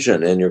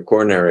lesion in your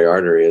coronary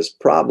artery has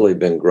probably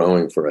been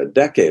growing for a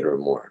decade or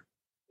more,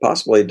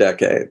 possibly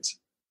decades.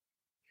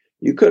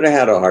 You could have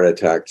had a heart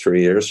attack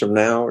 3 years from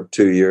now or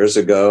 2 years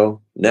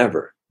ago.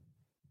 Never.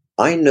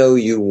 I know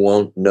you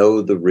won't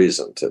know the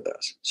reason to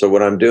this. So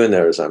what I'm doing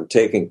there is I'm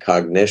taking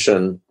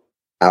cognition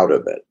out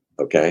of it.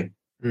 Okay.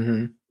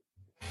 Mm-hmm.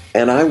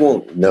 And I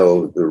won't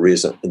know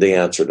the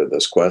answer to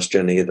this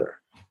question either.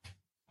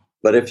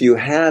 But if you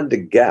had to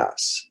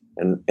guess,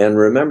 and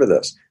remember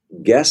this,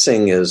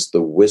 guessing is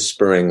the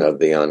whispering of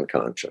the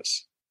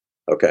unconscious.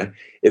 Okay.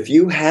 If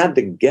you had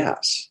to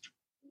guess,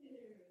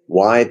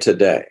 why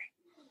today?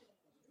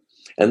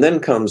 And then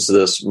comes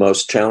this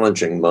most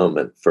challenging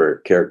moment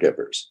for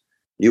caregivers.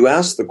 You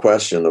ask the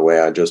question the way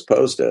I just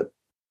posed it.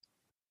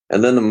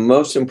 And then the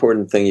most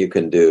important thing you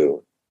can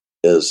do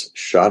is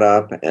shut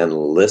up and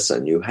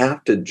listen. You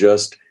have to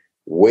just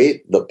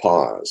wait the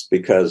pause,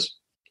 because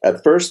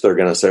at first they're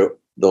going to say,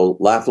 they'll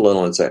laugh a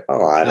little and say,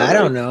 oh, I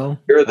don't know.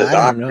 You're the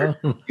doctor.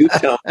 You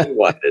tell me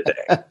what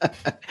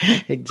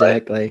today.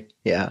 Exactly. Right?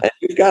 Yeah. And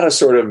you've got to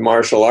sort of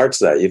martial arts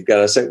that. You've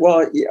got to say,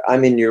 well, yeah, I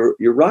mean, you're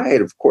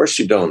right. Of course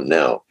you don't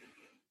know.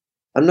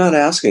 I'm not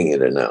asking you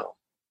to know.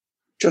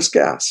 Just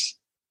guess.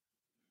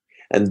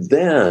 And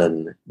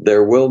then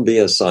there will be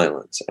a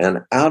silence. And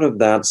out of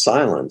that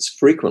silence,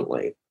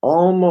 frequently,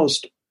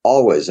 almost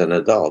always in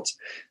adults,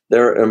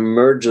 there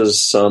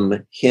emerges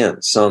some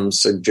hint, some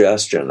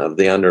suggestion of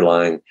the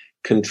underlying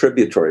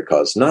contributory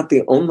cause. Not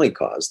the only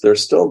cause.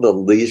 There's still the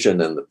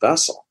lesion in the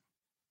vessel.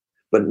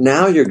 But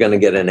now you're going to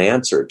get an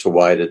answer to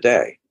why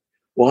today.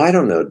 Well, I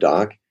don't know,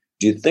 Doc.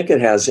 Do you think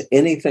it has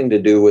anything to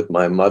do with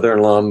my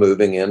mother-in-law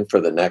moving in for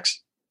the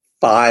next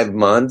 5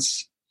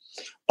 months?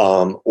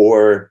 Well,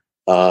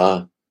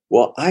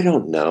 I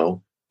don't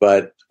know,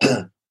 but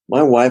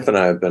my wife and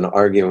I have been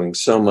arguing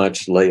so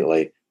much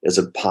lately. Is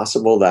it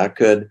possible that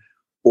could?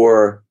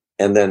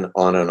 And then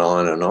on and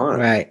on and on.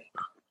 Right.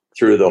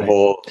 Through the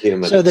whole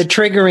human. So the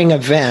triggering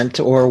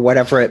event or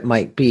whatever it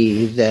might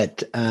be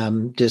that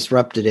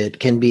disrupted it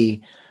can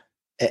be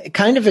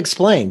kind of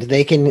explained.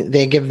 They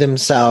give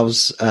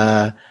themselves,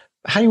 how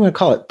do you want to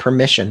call it?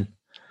 Permission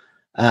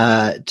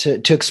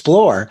to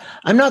explore.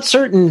 I'm not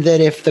certain that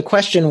if the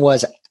question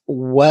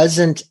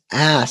wasn't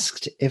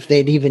asked, if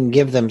they'd even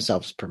give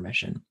themselves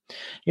permission.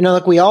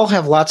 Look, we all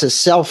have lots of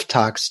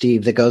self-talk,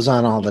 Steve, that goes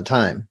on all the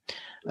time.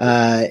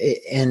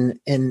 And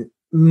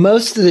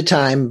most of the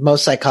time,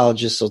 most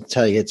psychologists will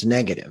tell you it's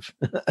negative.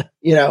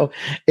 You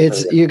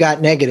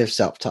got negative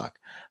self-talk.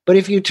 But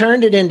if you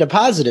turned it into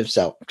positive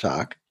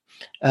self-talk,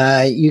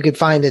 you could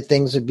find that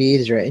things would be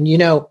easier. And,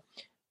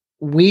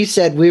 we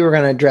said we were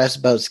going to address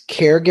both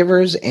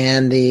caregivers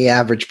and the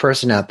average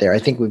person out there. I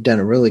think we've done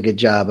a really good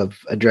job of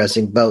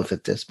addressing both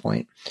at this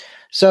point.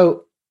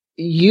 So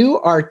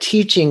you are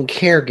teaching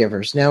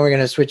caregivers. Now we're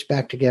going to switch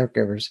back to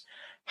caregivers,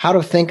 how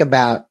to think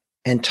about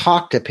and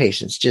talk to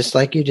patients, just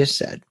like you just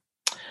said.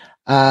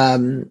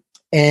 And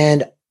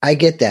I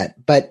get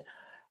that. But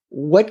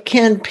what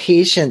can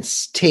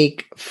patients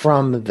take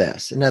from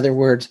this? In other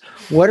words,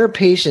 what are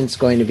patients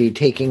going to be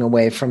taking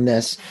away from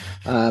this?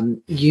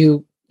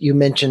 You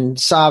mentioned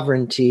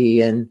sovereignty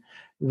and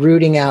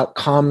rooting out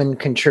common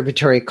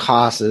contributory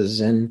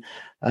causes and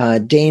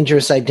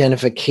dangerous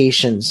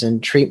identifications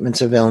and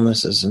treatments of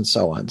illnesses and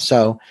so on.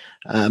 So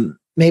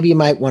maybe you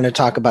might want to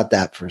talk about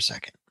that for a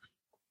second.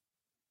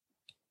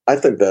 I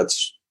think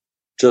that's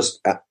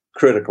just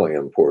critically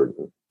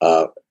important,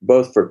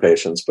 both for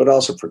patients, but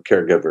also for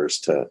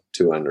caregivers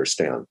to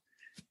understand.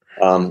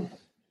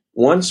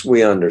 Once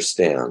we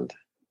understand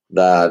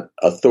that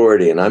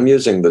authority, and I'm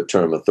using the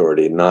term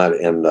authority not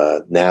in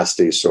the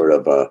nasty sort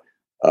of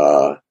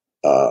a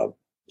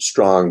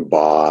strong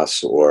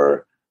boss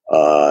or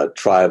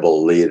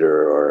tribal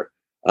leader, or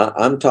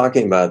I'm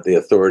talking about the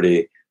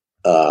authority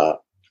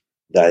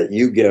that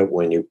you get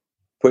when you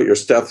put your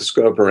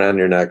stethoscope around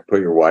your neck, put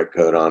your white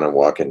coat on, and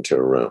walk into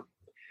a room.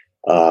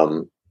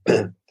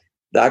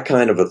 That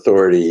kind of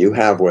authority you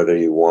have whether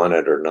you want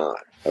it or not.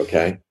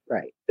 Okay.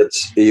 Right.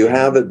 You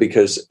have it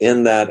because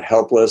in that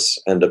helpless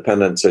and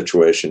dependent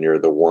situation, you're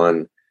the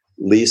one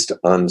least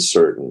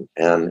uncertain.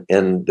 And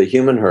in the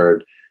human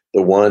herd,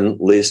 the one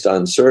least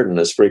uncertain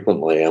is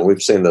frequently, and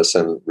we've seen this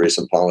in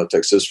recent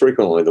politics, is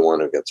frequently the one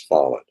who gets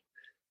followed.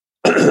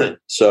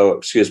 So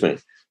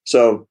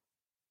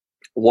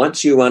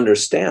once you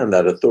understand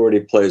that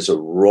authority plays a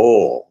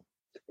role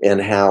in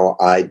how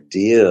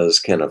ideas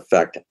can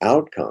affect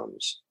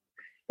outcomes,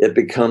 it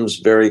becomes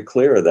very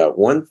clear that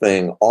one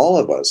thing all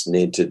of us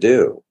need to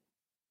do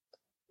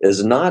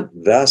is not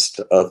vest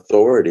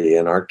authority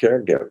in our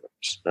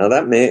caregivers. Now,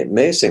 that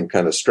may seem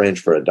kind of strange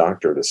for a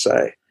doctor to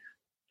say,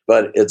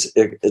 but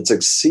it's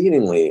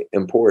exceedingly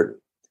important.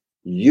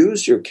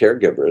 Use your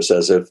caregivers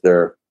as if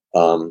they're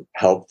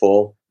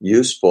helpful,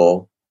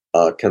 useful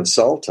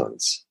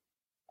consultants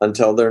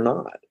until they're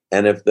not.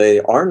 And if they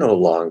are no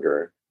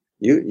longer,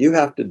 you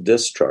have to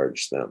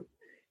discharge them.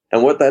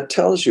 And what that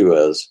tells you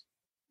is,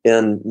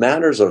 in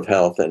matters of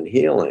health and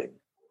healing,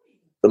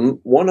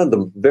 one of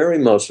the very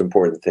most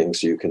important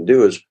things you can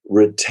do is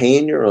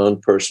retain your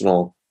own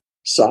personal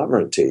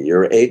sovereignty,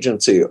 your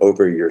agency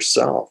over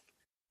yourself,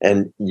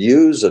 and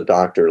use a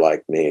doctor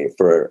like me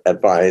for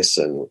advice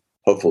and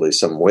hopefully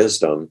some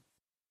wisdom,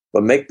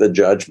 but make the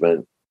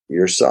judgment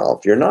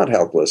yourself. You're not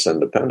helpless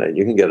independent.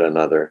 You can get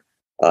another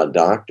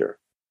doctor.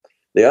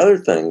 The other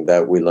thing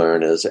that we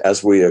learn is,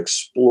 as we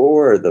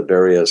explore the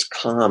various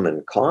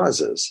common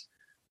causes,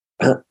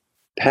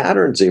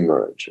 patterns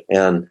emerge.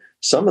 And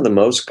some of the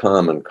most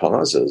common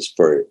causes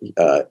for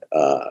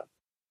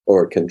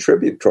or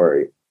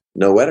contributory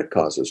noetic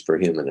causes for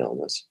human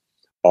illness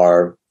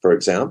are, for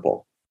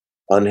example,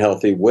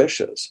 unhealthy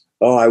wishes.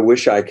 Oh, I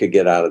wish I could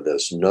get out of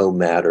this no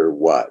matter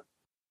what.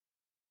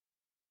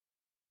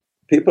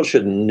 People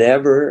should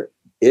never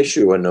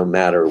issue a no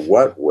matter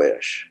what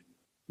wish.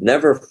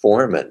 Never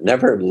form it.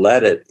 Never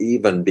let it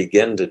even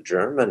begin to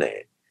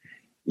germinate.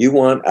 You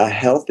want a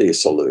healthy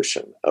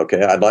solution.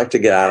 Okay, I'd like to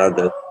get out of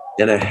this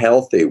in a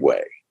healthy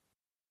way.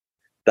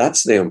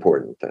 That's the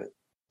important thing.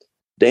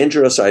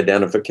 Dangerous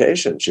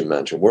identifications you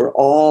mentioned. We're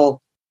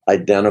all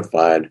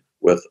identified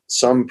with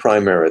some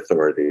primary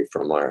authority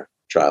from our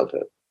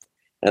childhood.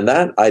 And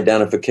that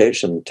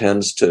identification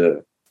tends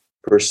to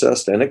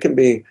persist. And it can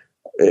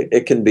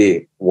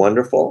be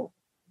wonderful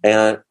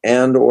and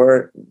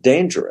or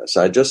dangerous.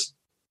 I just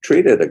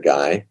treated a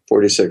guy,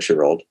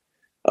 46-year-old,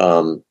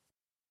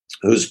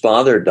 whose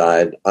father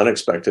died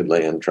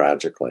unexpectedly and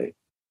tragically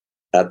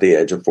at the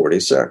age of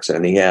 46.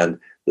 And he had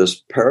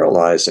this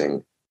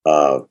paralyzing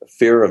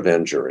fear of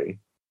injury,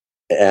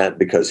 and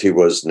because he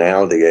was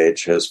now the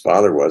age his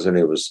father was, and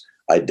he was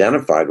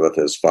identified with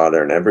his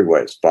father in every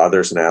way. His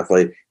father's an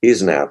athlete,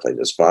 he's an athlete.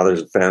 His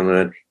father's a family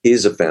man,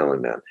 he's a family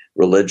man.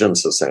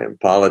 Religion's the same.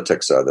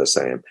 Politics are the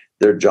same.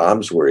 Their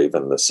jobs were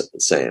even the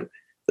same.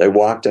 They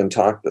walked and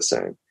talked the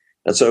same.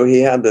 And so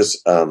he had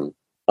this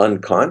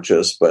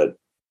unconscious but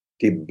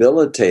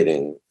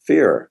debilitating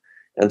fear.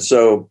 And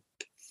so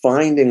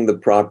finding the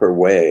proper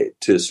way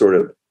to sort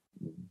of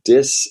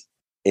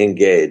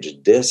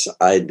disengage,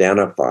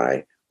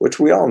 disidentify, which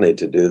we all need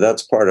to do.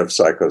 That's part of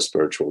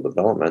psychospiritual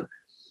development.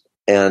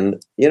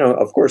 And,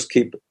 of course,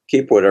 keep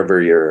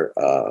whatever your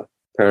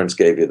parents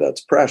gave you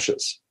that's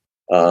precious,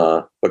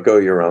 but go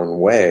your own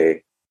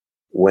way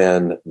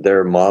when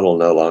their model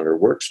no longer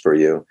works for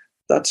you.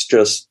 That's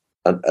just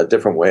a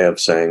different way of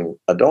saying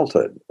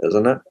adulthood,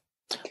 isn't it?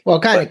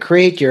 Well, kind of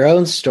create your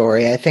own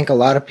story. I think a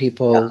lot of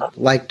people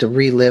like to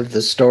relive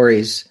the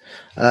stories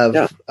of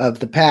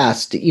the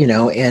past,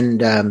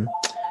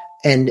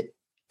 and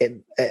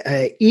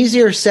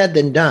easier said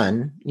than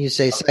done. You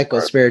say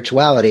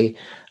psychospirituality.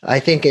 I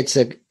think it's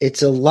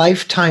a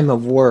lifetime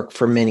of work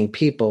for many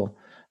people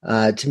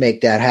to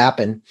make that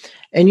happen.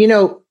 And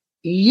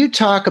you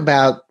talk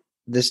about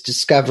this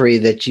discovery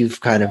that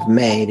you've kind of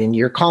made, and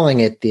you're calling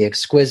it the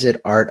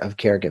exquisite art of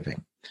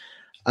caregiving.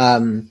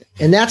 And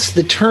that's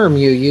the term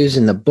you use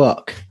in the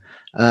book,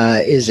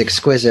 is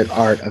exquisite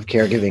art of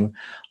caregiving.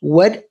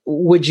 What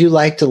would you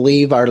like to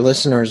leave our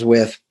listeners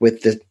with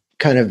the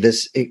kind of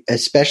this,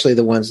 especially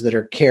the ones that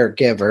are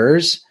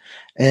caregivers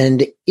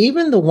and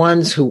even the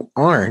ones who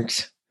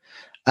aren't,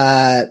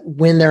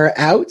 when they're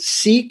out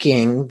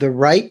seeking the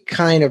right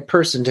kind of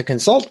person to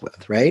consult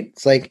with, right?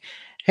 It's like,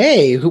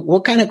 hey,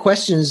 what kind of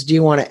questions do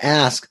you want to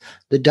ask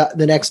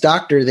the next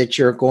doctor that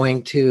you're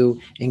going to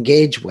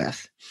engage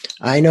with?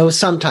 I know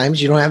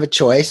sometimes you don't have a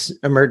choice.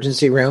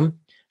 Emergency room,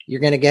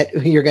 you're going to get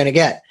who you're going to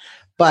get.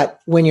 But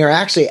when you're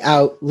actually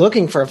out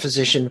looking for a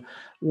physician,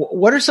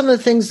 what are some of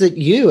the things that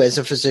you as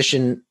a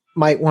physician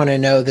might want to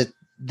know that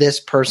this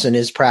person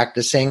is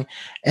practicing?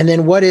 And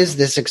then what is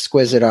this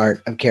exquisite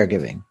art of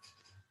caregiving?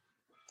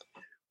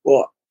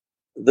 Well,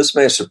 this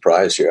may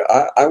surprise you.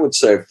 I would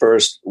say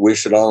first, we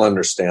should all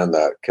understand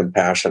that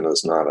compassion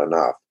is not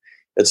enough.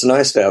 It's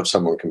nice to have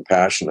someone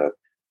compassionate.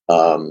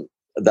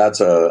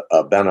 That's a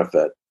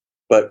benefit.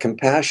 But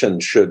compassion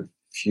should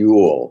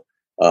fuel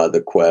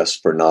the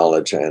quest for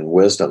knowledge and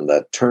wisdom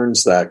that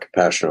turns that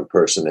compassionate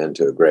person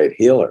into a great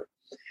healer.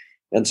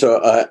 And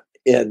so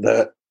in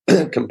the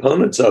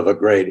components of a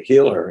great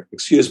healer,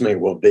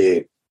 will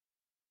be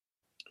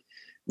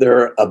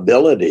their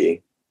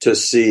ability to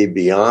see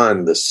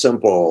beyond the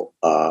simple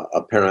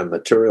apparent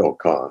material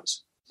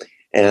cause,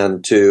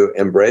 and to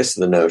embrace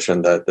the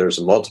notion that there's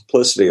a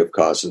multiplicity of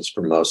causes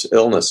for most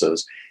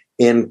illnesses,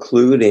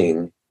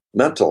 including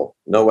mental,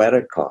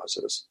 noetic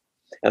causes.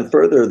 And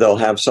further, they'll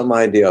have some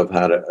idea of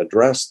how to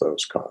address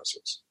those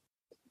causes.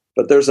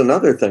 But there's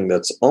another thing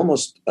that's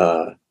almost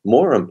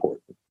more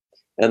important,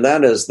 and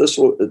that is this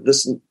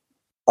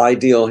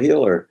ideal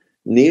healer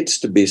needs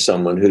to be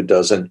someone who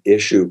doesn't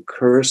issue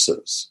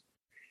curses.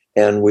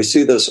 And we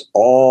see this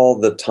all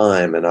the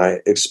time, and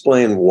I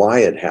explain why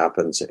it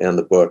happens in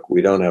the book.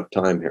 We don't have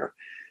time here.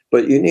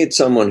 But you need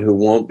someone who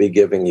won't be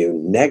giving you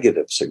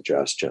negative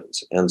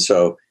suggestions. And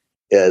so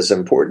as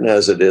important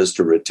as it is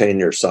to retain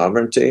your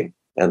sovereignty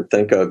and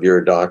think of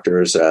your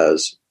doctors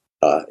as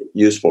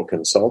useful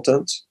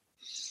consultants.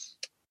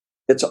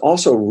 It's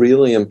also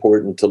really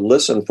important to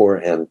listen for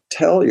and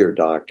tell your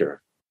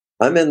doctor,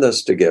 I'm in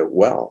this to get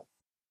well.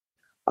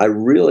 I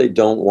really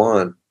don't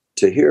want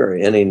to hear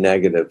any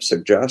negative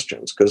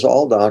suggestions, because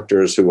all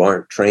doctors who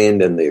aren't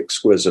trained in the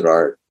exquisite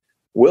art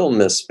will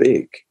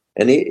misspeak.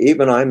 And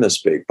even I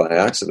misspeak by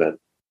accident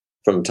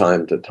from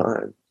time to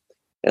time.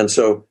 And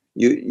so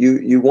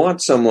you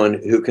want someone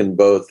who can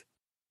both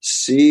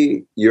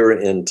see your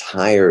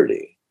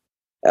entirety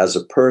as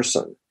a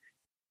person,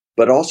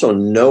 but also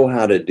know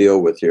how to deal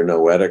with your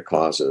noetic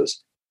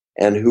causes,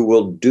 and who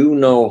will do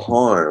no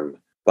harm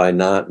by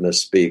not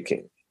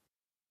misspeaking.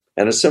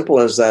 And as simple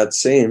as that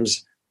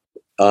seems,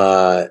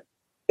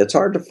 it's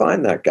hard to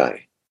find that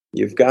guy.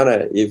 You've got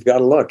to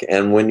look.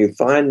 And when you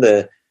find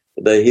the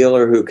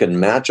healer who can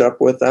match up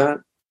with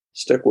that,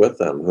 stick with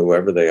them,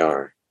 whoever they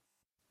are.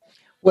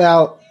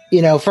 Well,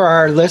 for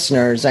our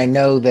listeners, I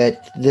know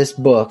that this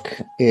book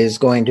is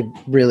going to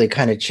really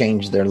kind of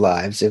change their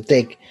lives. If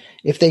they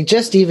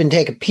just even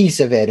take a piece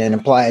of it and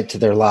apply it to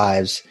their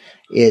lives,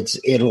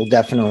 it'll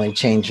definitely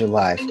change your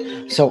life.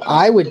 So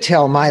I would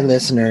tell my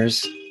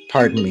listeners,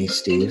 pardon me,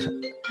 Steve,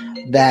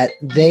 that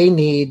they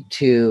need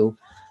to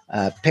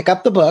pick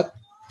up the book,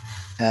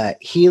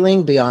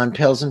 Healing Beyond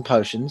Pills and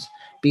Potions.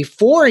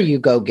 Before you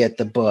go get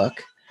the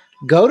book,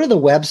 go to the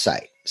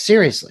website.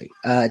 Seriously,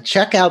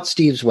 check out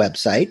Steve's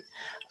website.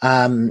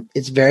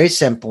 It's very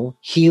simple,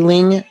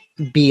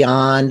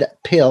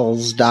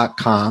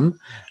 healingbeyondpills.com.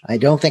 I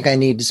don't think I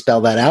need to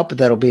spell that out, but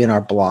that'll be in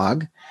our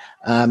blog.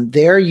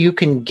 There you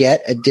can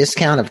get a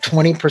discount of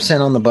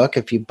 20% on the book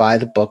if you buy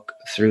the book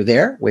through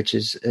there, which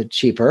is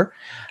cheaper.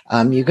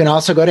 You can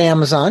also go to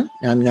Amazon.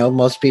 I know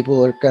most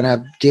people are going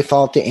to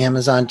default to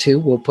Amazon too.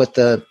 We'll put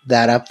that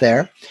up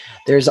there.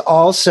 There's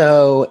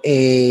also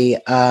a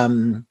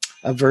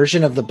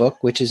version of the book,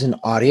 which is an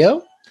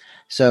audio.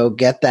 So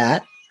get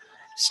that.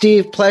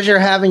 Steve, pleasure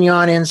having you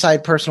on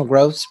Inside Personal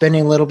Growth,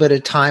 spending a little bit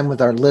of time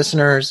with our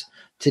listeners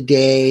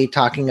today,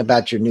 talking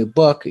about your new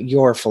book,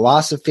 your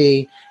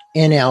philosophy,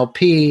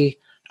 NLP,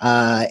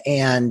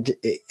 and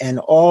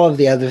all of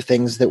the other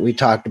things that we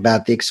talked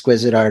about, the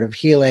exquisite art of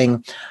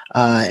healing,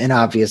 and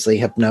obviously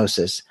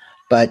hypnosis.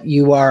 But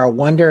you are a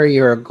wonder.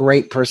 You're a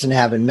great person to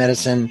have in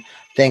medicine.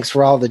 Thanks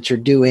for all that you're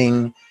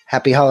doing.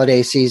 Happy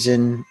holiday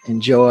season.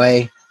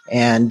 Enjoy.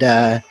 And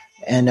I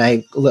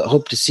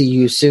hope to see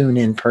you soon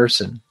in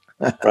person.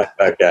 Right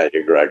back at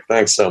you, Greg.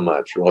 Thanks so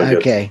much. Really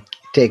okay. Good.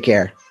 Take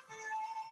care.